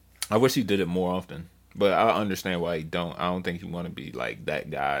 I wish he did it more often. But I understand why he don't. I don't think he want to be like that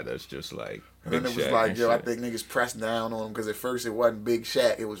guy that's just like. And then it was like, yo, I think niggas pressed down on him because at first it wasn't Big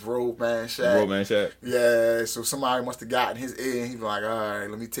Shaq, it was Roadman Shaq. Roadman Shaq. Yeah, so somebody must have gotten his ear and he was like, all right,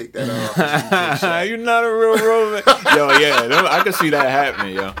 let me take that off. You're not a real Roadman. Yo, yeah, I could see that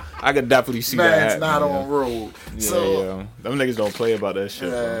happening, yo. I could definitely see that happening. Man's not on road. Yeah, so, yo. Them niggas don't play about that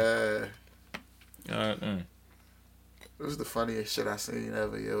shit. Yeah. It was the funniest shit I seen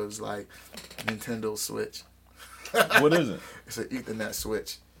ever. It was like Nintendo Switch. What is it? It's an Ethernet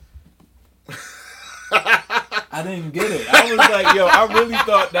switch. I didn't get it. I was like, yo, I really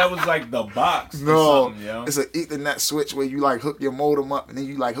thought that was like the box. No, yo. It's an Ethernet switch where you like hook your modem up and then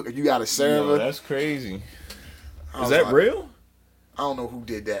you like hook. You got a server. Yo, that's crazy. Is that like, real? I don't know who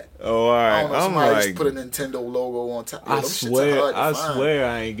did that. Oh, all right. I don't know. Somebody just put a Nintendo logo on top. Yo, I swear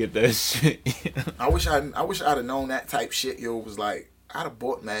I ain't get that shit. I wish I'd have known that type shit. Yo, was like I'd have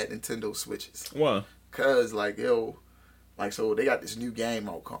bought mad Nintendo Switches. Why? Cause like yo, like so they got this new game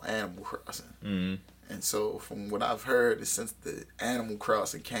out called Animal Crossing. Mm-hmm. And so from what I've heard is since the Animal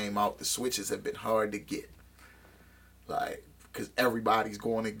Crossing came out, the Switches have been hard to get. Like. Because everybody's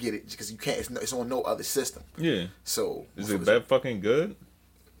going to get it because you can't. It's on no other system. Yeah. So is it that fucking good?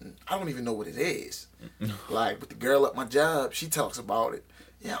 I don't even know what it is. Like with the girl at my job, she talks about it.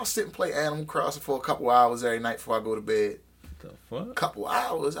 Yeah, I'll sit and play Animal Crossing for a couple hours every night before I go to bed. The fuck? Couple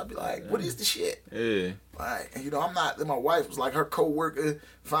hours, I'd be like, "What is the shit?" Yeah. Like, and I'm not. Then my wife was like, her coworker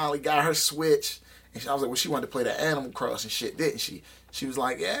finally got her Switch, and I was like, "Well, she wanted to play that Animal Crossing shit, didn't she?" She was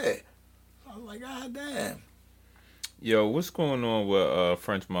like, "Yeah." I was like, "God damn." Yo, what's going on with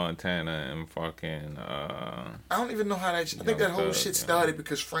French Montana and fucking... I don't even know how that... I think that whole shit started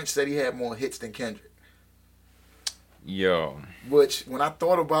because French said he had more hits than Kendrick. Yo. Which, when I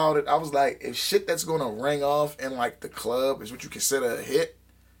thought about it, I was like, if shit that's going to ring off in, like, the club is what you consider a hit,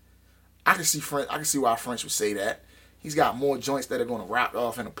 I can see why French would say that. He's got more joints that are going to rock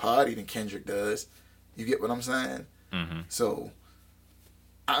off in a party than Kendrick does. You get what I'm saying? Mm-hmm. So...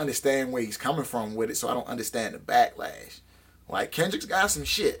 I understand where he's coming from with it, so I don't understand the backlash. Like, Kendrick's got some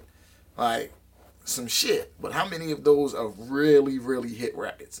shit. Like, some shit. But how many of those are really, really hit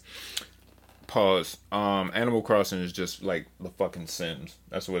records? Pause. Animal Crossing is just like the fucking Sims.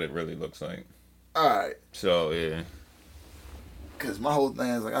 That's what it really looks like. Alright. So, yeah. Because my whole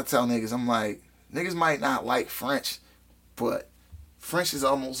thing is, like, I tell niggas, I'm like, niggas might not like French, but French is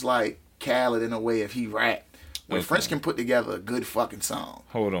almost like Khaled in a way if he rapped. When French can put together a good fucking song.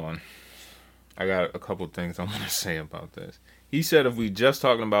 Hold on. I got a couple things I want to say about this. He said if we just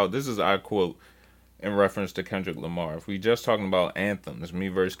talking about, this is our quote in reference to Kendrick Lamar, if we just talking about anthems, me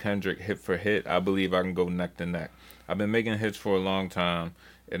versus Kendrick hit for hit, I believe I can go neck to neck. I've been making hits for a long time.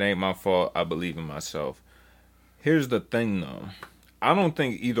 It ain't my fault. I believe in myself. Here's the thing though. I don't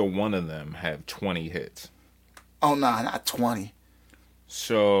think either one of them have 20 hits. Oh, nah, not 20.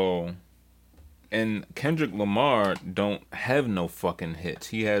 So... And Kendrick Lamar don't have no fucking hits.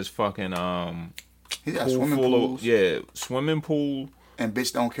 He has fucking he got swimming pools. Swimming pool. And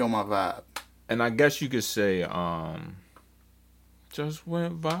Bitch Don't Kill My Vibe. And I guess you could say just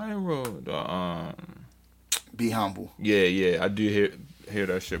went viral. Be Humble. Yeah, I do hear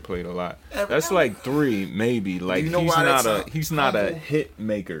that shit played a lot. That's like 3 maybe. Like you know he's not a hit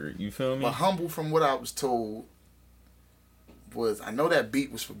maker. You feel me? But Humble, from what I was told, was I know that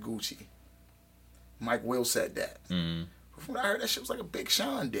beat was for Gucci. Mike Will said that. Mm-hmm. From what I heard, that shit was like a Big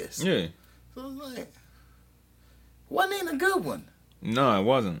Sean diss. Yeah. So it was like, wasn't even a good one. No, it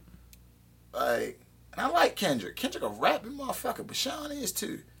wasn't. Like, and I like Kendrick. Kendrick a rapping motherfucker, but Sean is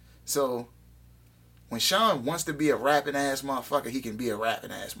too. So, when Sean wants to be a rapping ass motherfucker, he can be a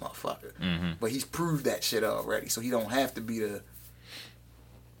rapping ass motherfucker. Mm-hmm. But he's proved that shit already, so he don't have to be the...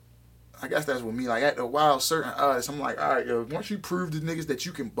 I guess that's what me, like, at a while, certain artists, I'm like, all right, yo, once you prove to niggas that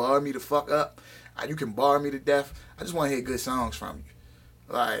you can bar me the fuck up, you can bar me to death, I just want to hear good songs from you.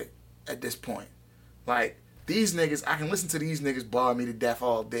 Like, at this point. Like, these niggas, I can listen to these niggas bar me to death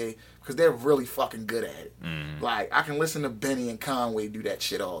all day because they're really fucking good at it. Mm-hmm. Like, I can listen to Benny and Conway do that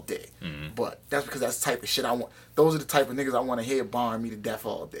shit all day. Mm-hmm. But that's because that's the type of shit I want. Those are the type of niggas I want to hear bar me to death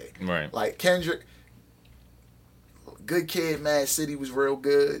all day. Right. Like, Kendrick, Good Kid, Mad City was real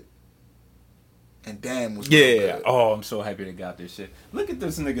good. And Damn was real good. Oh, I'm so happy they got this shit. Look at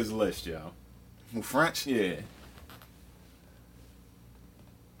this nigga's list, yo. Who, French? Yeah.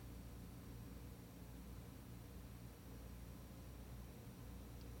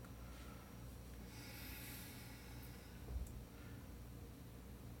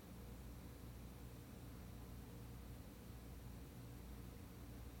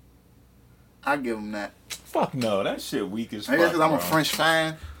 I give him that. Fuck no, that shit weak as fuck. Maybe because I'm a French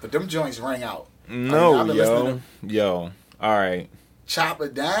fan, but them joints ring out. No, yo. All right. Chop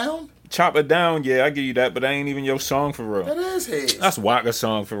It Down? Chop It Down, yeah, I give you that, but that ain't even your song for real. That is his. That's Waka's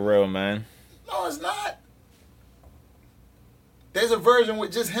song for real, man. No, it's not. There's a version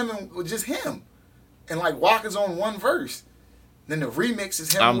with just him and like Waka's on one verse. Then the remix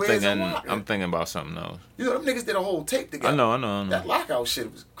is him. I'm thinking about something else. You know, them niggas did a whole tape together. I know. That Lockout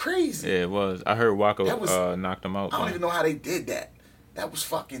shit was crazy. Yeah, it was. I heard Waka knocked him out. I don't even know how they did that. That was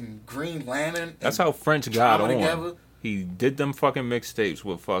fucking Green Lantern. That's how French got on. Together. He did them fucking mixtapes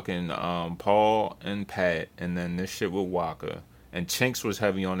with fucking Paul and Pat, and then this shit with Waka. And Chinks was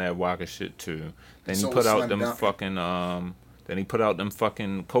heavy on that Waka shit too. Then he put out them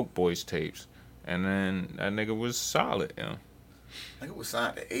fucking Coke Boys tapes, and then that nigga was solid, yo. Nigga was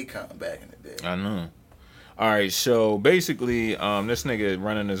signed to Akon back in the day. I know. All right, so basically, this nigga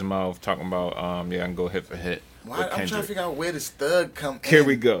running his mouth talking about I can go hit for hit. Why? I'm trying to figure out where this Thug come in. Here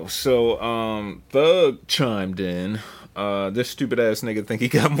we go. So Thug chimed in. This stupid ass nigga think he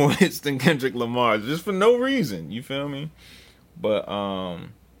got more hits than Kendrick Lamar just for no reason. You feel me? But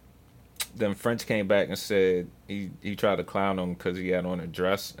then French came back and said he tried to clown him because he had on a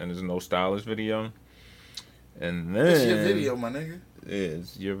dress in his No Stylist video. And then it's your video, my nigga. It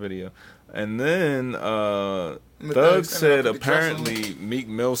is your video. And then Thug said apparently Meek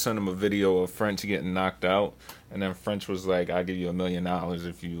Mill sent him a video of French getting knocked out, and then French was like, "I'll give you $1 million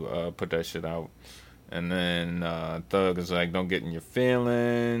if you put that shit out." And then Thug is like, "Don't get in your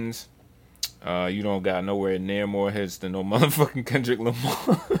feelings. You don't got nowhere near more hits than no motherfucking Kendrick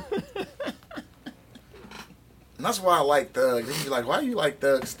Lamar." And that's why I like Thug. They be like, "Why you like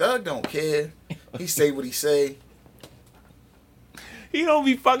Thug?" 'Cause Thug don't care. He say what he say. He don't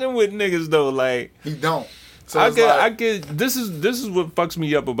be fucking with niggas though. Like he don't. So I get. This is what fucks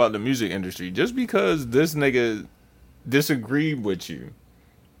me up about the music industry. Just because this nigga disagreed with you.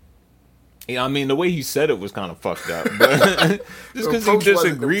 Yeah, I mean the way he said it was kind of fucked up. But just because he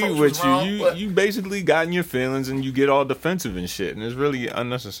disagreed with you, you basically got in your feelings and you get all defensive and shit, and it's really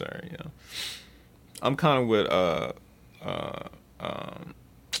unnecessary. You know? I'm kind of with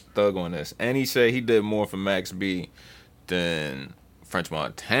Thug on this, and he said he did more for Max B than French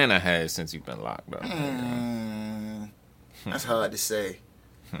Montana has since he's been locked up. That's hard to say.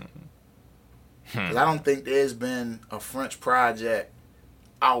 Because I don't think there's been a French project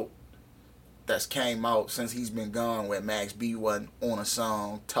out that's came out since he's been gone where Max B wasn't on a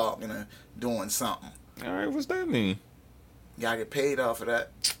song, talking or doing something. All right, what's that mean? Y'all get paid off of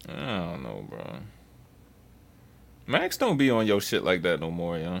that? I don't know, bro. Max don't be on your shit like that no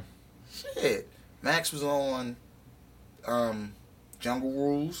more, yo. Shit. Max was on Jungle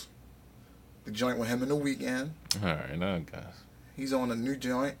Rules, the joint with him in The Weeknd. All right, I guess. He's on a new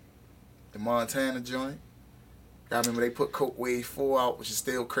joint, the Montana joint. I remember they put Coke Wave 4 out, which is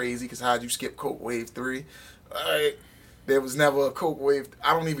still crazy, because how'd you skip Coke Wave 3? Alright, there was never a Coke Wave.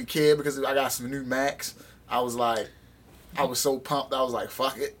 I don't even care because I got some new Max. I was so pumped, I was like,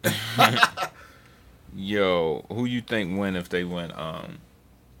 fuck it. Yo, who you think win if they went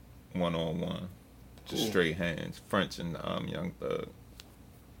one-on-one? Just straight hands. French and Young Thug.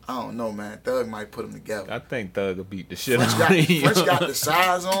 I don't know, man. Thug might put them together. I think Thug will beat the shit out of him. French got the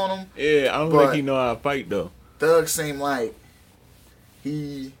size on him. Yeah, I don't think he know how to fight, though. Thug seemed like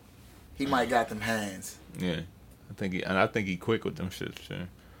he might got them hands. Yeah. I think he quick with them shit, sure.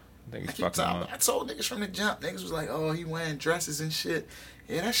 I think he's fucking up. I told niggas from the jump. Niggas was like, oh, he wearing dresses and shit.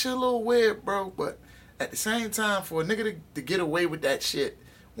 Yeah, that shit a little weird, bro. But at the same time, for a nigga to get away with that shit,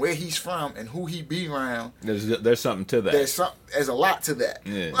 where he's from and who he be around, there's something to that. There's a lot to that.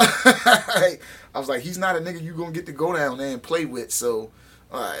 Yeah. I was like, he's not a nigga you gonna get to go down there and play with. So,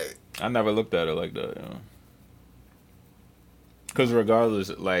 alright. I never looked at it like that, you know. Because regardless,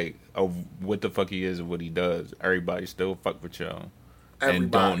 like, of what the fuck he is and what he does, everybody still fuck with y'all. And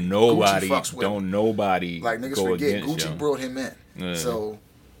don't nobody like niggas go forget Gucci y'all. Brought him in. Yeah. So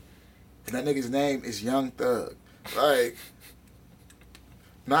that nigga's name is Young Thug. Like,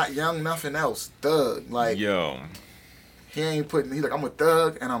 not Young nothing else. Thug. Like, yo, he's like, I'm a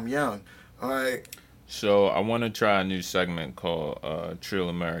thug and I'm young. Like, so I want to try a new segment called Trill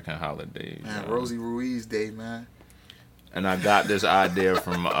American Holidays. Man, Rosie Ruiz Day, man. And I got this idea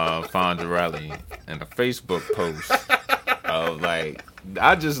from Fondarelli in a Facebook post of like,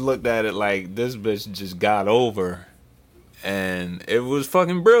 I just looked at it like this bitch just got over, and it was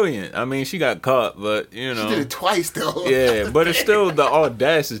fucking brilliant. I mean, she got caught, but you know, she did it twice though. Yeah, but it's still the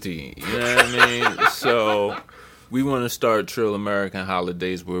audacity. You know what I mean? So we want to start Trill American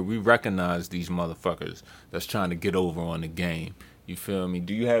Holidays where we recognize these motherfuckers that's trying to get over on the game You feel me?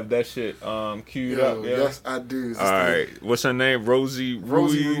 Do you have that shit queued up? Yeah? Yes, I do. All right. What's her name? Rosie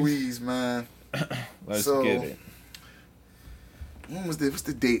Ruiz, man. Let's get it. When was what's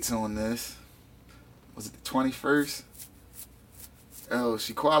the dates on this? Was it the 21st? Oh,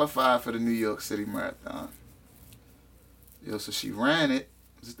 she qualified for the New York City Marathon. So she ran it.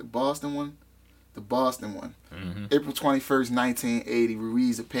 Was it the Boston one? The Boston one. Mm-hmm. April 21st, 1980,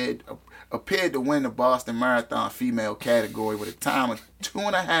 Ruiz appeared to win the Boston Marathon female category with a time of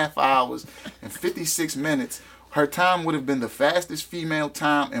 2.5 hours and 56 minutes. Her time would have been the fastest female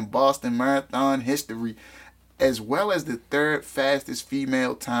time in Boston Marathon history, as well as the third fastest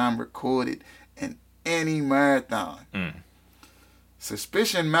female time recorded in any marathon.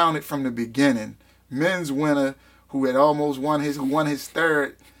 Suspicion mounted from the beginning. Men's winner, who had almost won his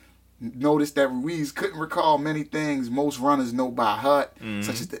third, noticed that Ruiz couldn't recall many things most runners know by heart,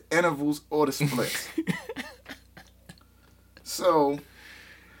 such as the intervals or the splits. So,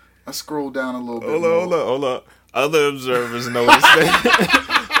 I scrolled down a little bit. Hold up. Other observers noticed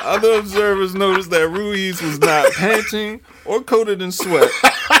that Ruiz was not panting or coated in sweat,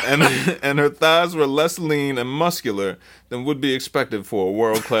 and her thighs were less lean and muscular than would be expected for a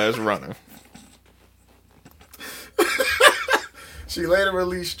world-class runner. She later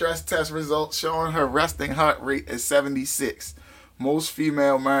released stress test results showing her resting heart rate at 76. Most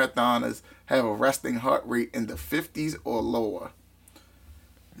female marathoners have a resting heart rate in the 50s or lower.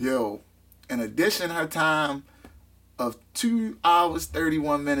 In addition, her time of 2 hours,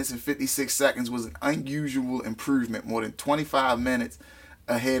 31 minutes, and 56 seconds was an unusual improvement, more than 25 minutes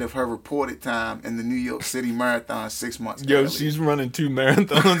ahead of her reported time in the New York City Marathon 6 months earlier. She's running 2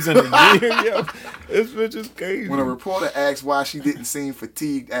 marathons in a year. This bitch is crazy. When a reporter asked why she didn't seem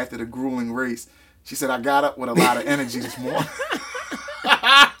fatigued after the grueling race, she said, "I got up with a lot of energy this morning."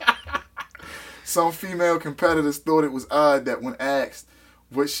 Some female competitors thought it was odd that when asked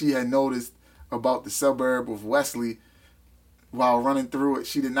what she had noticed about the suburb of Wesley while running through it,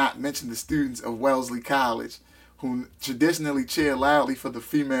 she did not mention the students of Wellesley College, who traditionally cheer loudly for the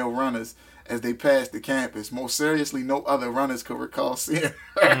female runners as they passed the campus. Most seriously, no other runners could recall seeing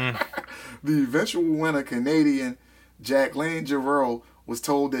her. The eventual winner, Canadian Jacqueline Giroux, was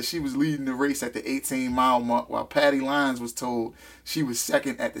told that she was leading the race at the 18-mile mark, while Patty Lyons was told she was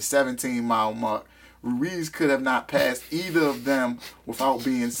second at the 17-mile mark. Ruiz could have not passed either of them without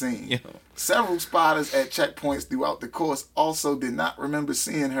being seen. Several spotters at checkpoints throughout the course also did not remember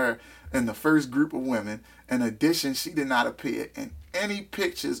seeing her in the first group of women. In addition, she did not appear in any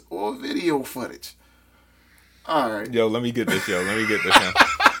pictures or video footage. All right. Let me get this.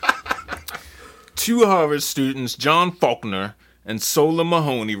 Two Harvard students, John Faulkner and Sola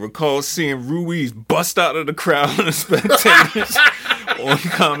Mahoney, recall seeing Ruiz bust out of the crowd of spectators on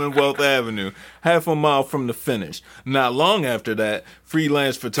Commonwealth Avenue, half a mile from the finish. Not long after that,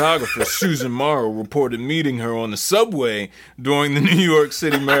 freelance photographer Susan Morrow reported meeting her on the subway during the New York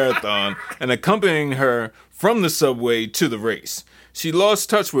City Marathon and accompanying her from the subway to the race. She lost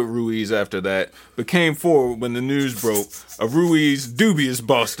touch with Ruiz after that, but came forward when the news broke of Ruiz's dubious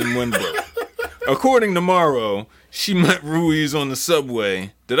Boston win broke. According to Morrow, she met Ruiz on the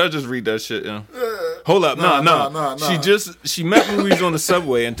subway. Did I just read that shit? Hold up, no. She met Ruiz on the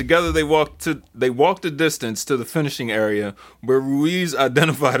subway, and together they walked the distance to the finishing area, where Ruiz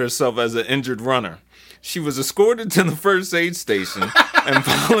identified herself as an injured runner. She was escorted to the first aid station, and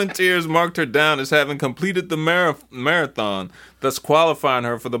volunteers marked her down as having completed the marathon, thus qualifying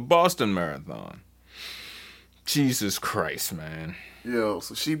her for the Boston Marathon. Jesus Christ, man.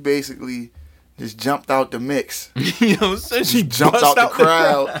 So she basically just jumped out the mix. She jumped out the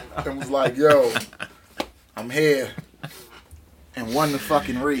crowd and was like, I'm here. And won the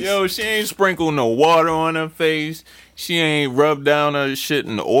fucking race. She ain't sprinkled no water on her face. She ain't rubbed down her shit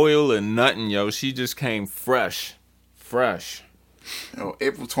in oil and nothing, She just came fresh.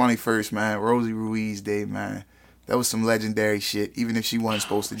 April 21st, man. Rosie Ruiz Day, man. That was some legendary shit, even if she wasn't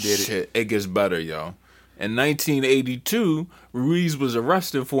supposed to did it. Shit, it gets better, yo. In 1982, Ruiz was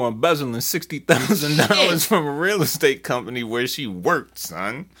arrested for embezzling $60,000 from a real estate company where she worked,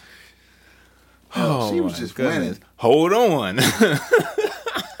 son. She was just winning. Hold on.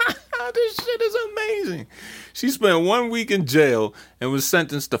 This shit is amazing. She spent 1 week in jail and was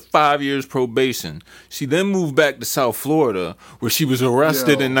sentenced to 5 years probation. She then moved back to South Florida, where she was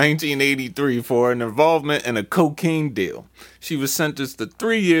arrested in 1983 for an involvement in a cocaine deal. She was sentenced to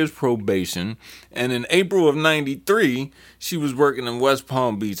 3 years probation, and in April of 93, she was working in West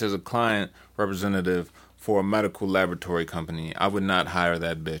Palm Beach as a client representative for a medical laboratory company. I would not hire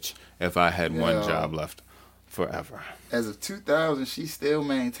that bitch if I had one job left forever. As of 2000, she still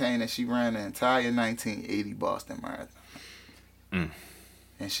maintained that she ran the entire 1980 Boston Marathon.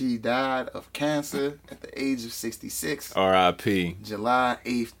 And she died of cancer at the age of 66. R.I.P. July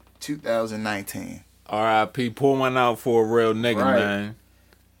 8th, 2019. R.I.P. Pour one out for a real nigga, man.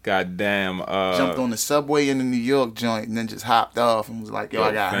 Goddamn. Jumped on the subway in the New York joint and then just hopped off and was like, yo,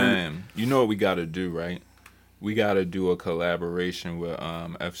 I got hurt. You know what we got to do, right? We got to do a collaboration with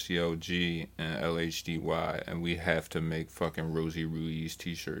FCLG and LHDY, and we have to make fucking Rosie Ruiz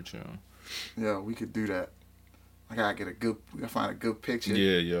t-shirts, yo. Yeah, we could do that. We gotta find a good picture.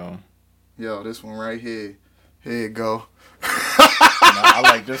 Yeah, yo. Yo, this one right here. Here you go. I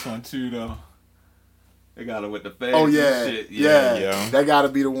like this one too, though. They got it with the face. Oh yeah, and shit. yeah. Yo. That gotta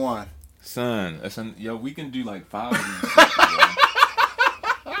be the one. Son, yo, we can do like 5 of these.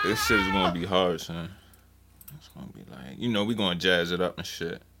 Shit, this shit is gonna be hard, son. It's gonna be like, we gonna jazz it up and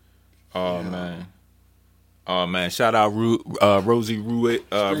shit. Oh man, shout out Rosie Ruiz.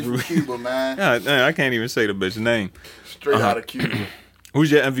 From Cuba, man. Yeah, I can't even say the bitch's name. Straight out of Cuba.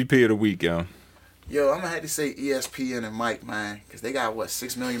 Who's your MVP of the week, yo? Yo, I'm gonna have to say ESPN and Mike, man, because they got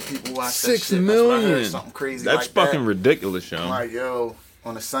 6 million people watch 6 that shit. million. That's what I heard, something crazy. That's like fucking that. ridiculous, yo. I'm like, yo,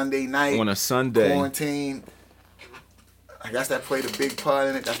 on a Sunday night, quarantine. I guess that played a big part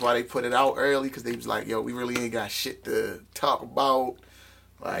in it. That's why they put it out early, because they was like, yo, we really ain't got shit to talk about.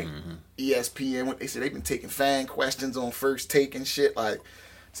 Like, ESPN, what they said, they've been taking fan questions on First Take and shit. Like,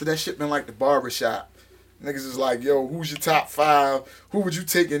 so that shit been like the barbershop. Niggas is like, yo, who's your top 5? Who would you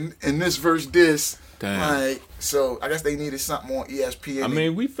take in this versus this? Damn. Like, so I guess they needed something on ESPN. I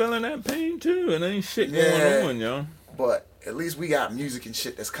mean, we feeling that pain too, and ain't shit going on, yo. But at least we got music and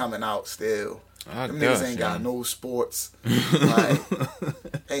shit that's coming out still. Them niggas ain't got no sports. Like,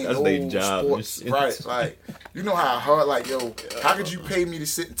 ain't that's no job sports. Right, like, you know how hard, like, yo, how could you pay me to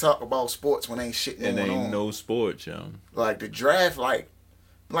sit and talk about sports when ain't shit going on? And ain't no sports, yo. Like, the draft, like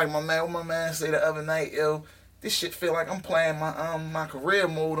my man said the other night, yo, this shit feel like I'm playing my career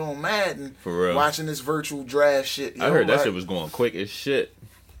mode on Madden. For real. Watching this virtual draft shit. Yo, I heard that shit was going quick as shit.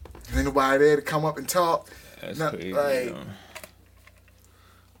 Ain't nobody there to come up and talk. That's crazy, like,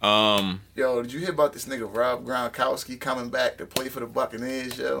 yo, did you hear about this nigga Rob Gronkowski coming back to play for the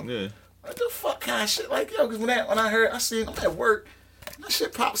Buccaneers, yo? Yeah. What the fuck kind of shit? Like, yo, because when I seen him at work, that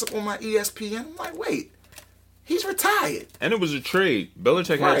shit pops up on my ESPN. I'm like, wait, he's retired. And it was a trade.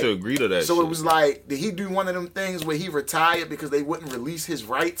 Belichick had to agree to that So shit. it was like, did he do one of them things where he retired because they wouldn't release his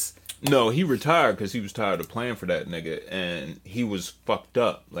rights? No, he retired because he was tired of playing for that nigga, and he was fucked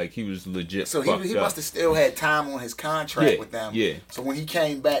up. Like, he was legit so fucked up. he must have still had time on his contract with them. Yeah. So when he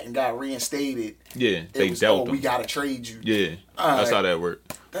came back and got reinstated, they dealt him. We gotta trade you. Yeah, that's how that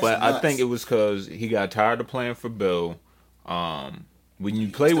worked. But nuts. I think it was because he got tired of playing for Bill. When you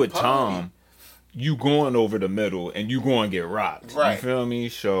play with Tom, you going over the middle and you going to get rocked. Right. You feel me?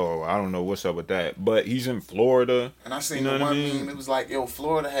 So I don't know what's up with that. But he's in Florida. And I seen the one meme, it was like, yo,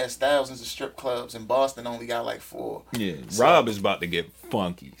 Florida has thousands of strip clubs and Boston only got like 4. Yeah, so, Rob is about to get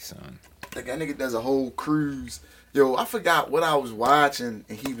funky, son. Like, that nigga does a whole cruise. Yo, I forgot what I was watching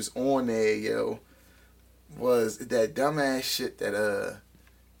and he was on there, yo. Was that dumbass shit that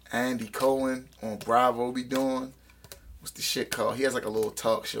Andy Cohen on Bravo be doing? What's the shit called? He has like a little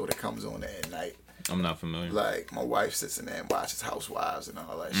talk show that comes on there at night. I'm not familiar. Like, my wife sits in there and watches Housewives and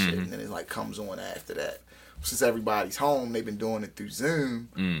all that shit, and then it like comes on after that. Since everybody's home, they've been doing it through Zoom,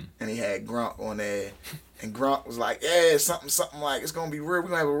 and he had Gronk on there, and Gronk was like, yeah, something like, it's gonna be real, we're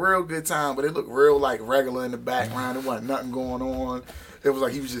gonna have a real good time, but it looked real like regular in the background, there wasn't nothing going on. It was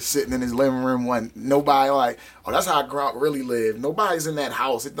like he was just sitting in his living room, wasn't nobody like, oh, that's how Gronk really lived. Nobody's in that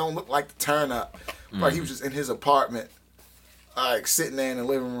house, it don't look like the turn up. Like, he was just in his apartment, like, sitting there in the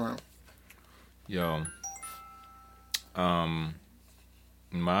living room. Yo, my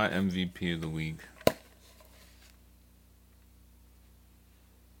MVP of the week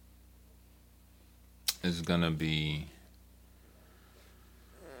is gonna be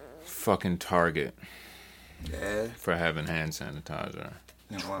fucking Target. Yeah. For having hand sanitizer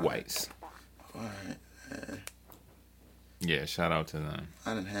twice. Alright. Yeah, shout out to them.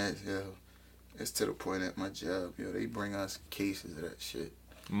 I done had, yo, it's to the point at my job, yo, they bring us cases of that shit.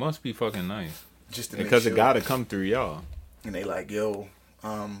 Must be fucking nice. Just to because make sure. It gotta come through y'all. And they like, yo,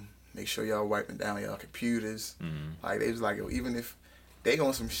 make sure y'all wiping down y'all computers. Like, they was like, yo, even if they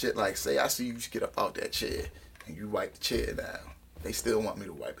on some shit like, say I see you just get up out that chair and you wipe the chair down, they still want me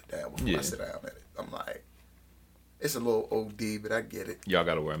to wipe it down before I sit down at it. I'm like, it's a little OD, but I get it. Y'all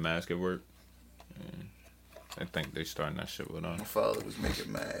gotta wear a mask at work? I think they starting that shit with us. My father was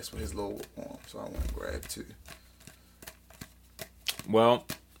making masks with his little arm, so I went and grabbed 2. Well,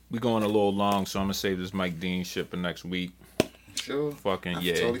 we going a little long, so I'm gonna save this Mike Dean shit for next week. Sure. Fucking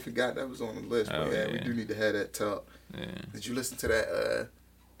I totally forgot that was on the list, but yeah, we do need to have that talk. Yeah. Did you listen to that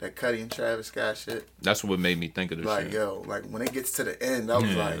Cudi and Travis Scott shit? That's what made me think of this shit. Like, yo, like when it gets to the end, I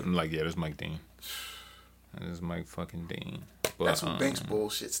was like... I'm like, yeah, this Mike Dean. This is Mike fucking Dean. But, that's when Banks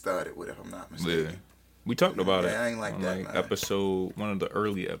bullshit started with, if I'm not mistaken. Yeah. We talked about it. I ain't like that, man. Episode, one of the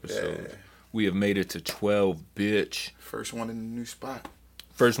early episodes. Yeah. We have made it to 12, bitch. First one in the new spot.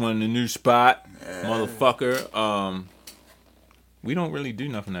 Yeah. Motherfucker. We don't really do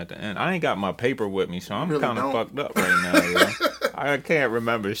nothing at the end. I ain't got my paper with me, so I'm really kind of fucked up right now, yo. I can't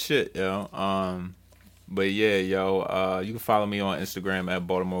remember shit, yo. But yeah, yo, you can follow me on Instagram at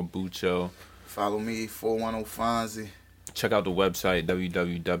Baltimore Bucho. Follow me, 410 Fonzie. Check out the website,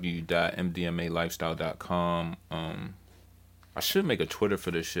 www.mdmalifestyle.com. I should make a Twitter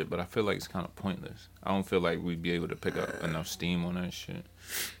for this shit, but I feel like it's kind of pointless. I don't feel like we'd be able to pick up enough steam on that shit.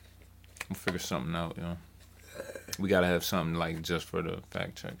 We'll figure something out, yo. We gotta have something like just for the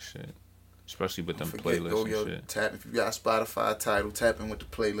fact check shit, especially with them playlists and shit. Tap, if you got a Spotify title, tap in with the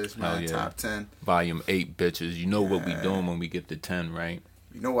playlist, man. Top 10, Volume 8, bitches. You know what we doing when we get to 10, right?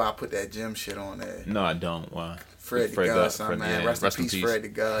 You know why I put that gym shit on there? No, I don't. Why? Fred the Godson, man. Rest in peace, Fred the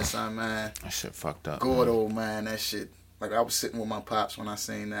Godson, man. That shit fucked up. Gordo, man. That shit. Like, I was sitting with my pops when I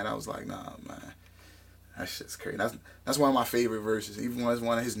seen that. I was like, nah, man. That shit's crazy. That's one of my favorite verses. Even when it's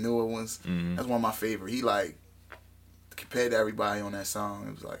one of his newer ones, that's one of my favorite. He, like, compared to everybody on that song,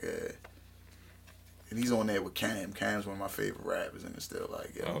 it was like, yeah. And he's on there with Cam. Cam's one of my favorite rappers, and it's still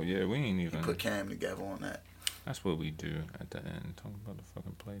like, yo. Oh, yeah, we ain't even. He put Cam together on that. That's what we do at the end. Talk about the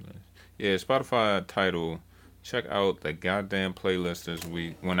fucking playlist. Yeah, Spotify title. Check out the goddamn playlist this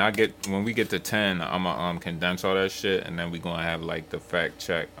week. When we get to 10, I'ma condense all that shit, and then we gonna have like the fact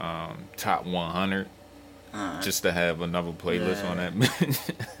check top 100, just to have another playlist on that.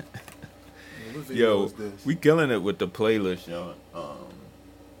 Yo, we killing it with the playlist, yo.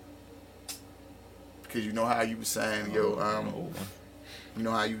 Because you know how you was saying, yo, you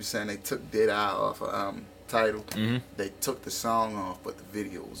know how you was saying they took Dead Eye off of title. They took the song off, but the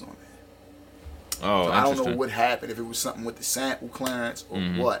video was on there. Oh, so I don't know what happened, if it was something with the sample clearance or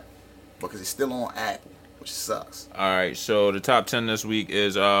what, because it's still on Apple, which sucks. Alright, so the top 10 this week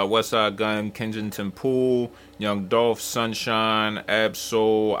is Westside Gun, Kensington Pool, Young Dolph, Sunshine,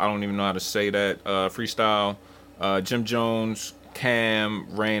 Ab-Soul, I don't even know how to say that, Freestyle, Jim Jones,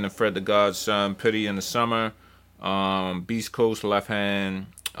 Cam, Rain and Fred the Godson, Pity in the Summer, Beast Coast, Left Hand,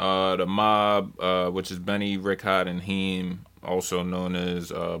 The Mob, which is Benny, Rick Hot, and Heem, also known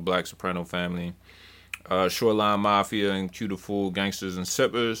as Black Soprano Family. Shoreline Mafia and Q the Fool, Gangsters and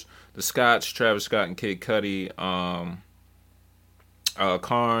Sippers. The Scotts, Travis Scott and Kid Cudi.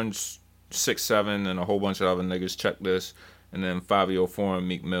 Carnes, 6-7, and a whole bunch of other niggas. Check this. And then Fabio Foreign,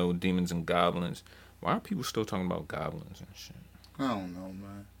 Meek Mill, Demons and Goblins. Why are people still talking about goblins and shit? I don't know,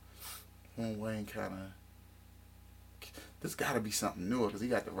 man. Lil Wayne kind of... There's got to be something newer, because he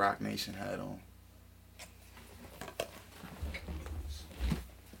got the Rock Nation hat on.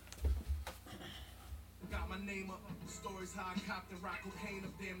 Got my name up. Stories how I copped and rock cocaine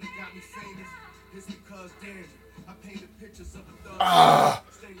up damn, they got me famous. It's because, damn, I painted pictures of a thug.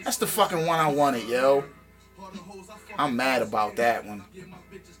 That's the fucking one I wanted, yo. I'm mad about that one.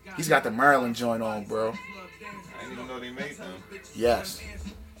 He's got the Maryland joint on, bro. I didn't even know they made them. Yes.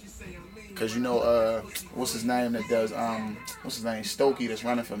 Cause you know, what's his name that does, Stokey that's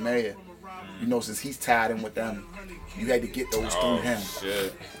running for mayor. You know, since he's tied in with them, you had to get those through him.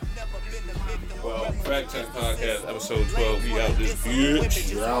 Shit. Well, Fact Check Podcast, episode 12, we out this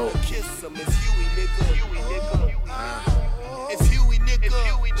bitch. Yo.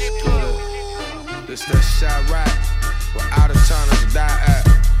 This that shot right, where out of towners die at.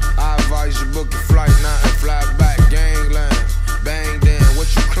 I advise you book your flight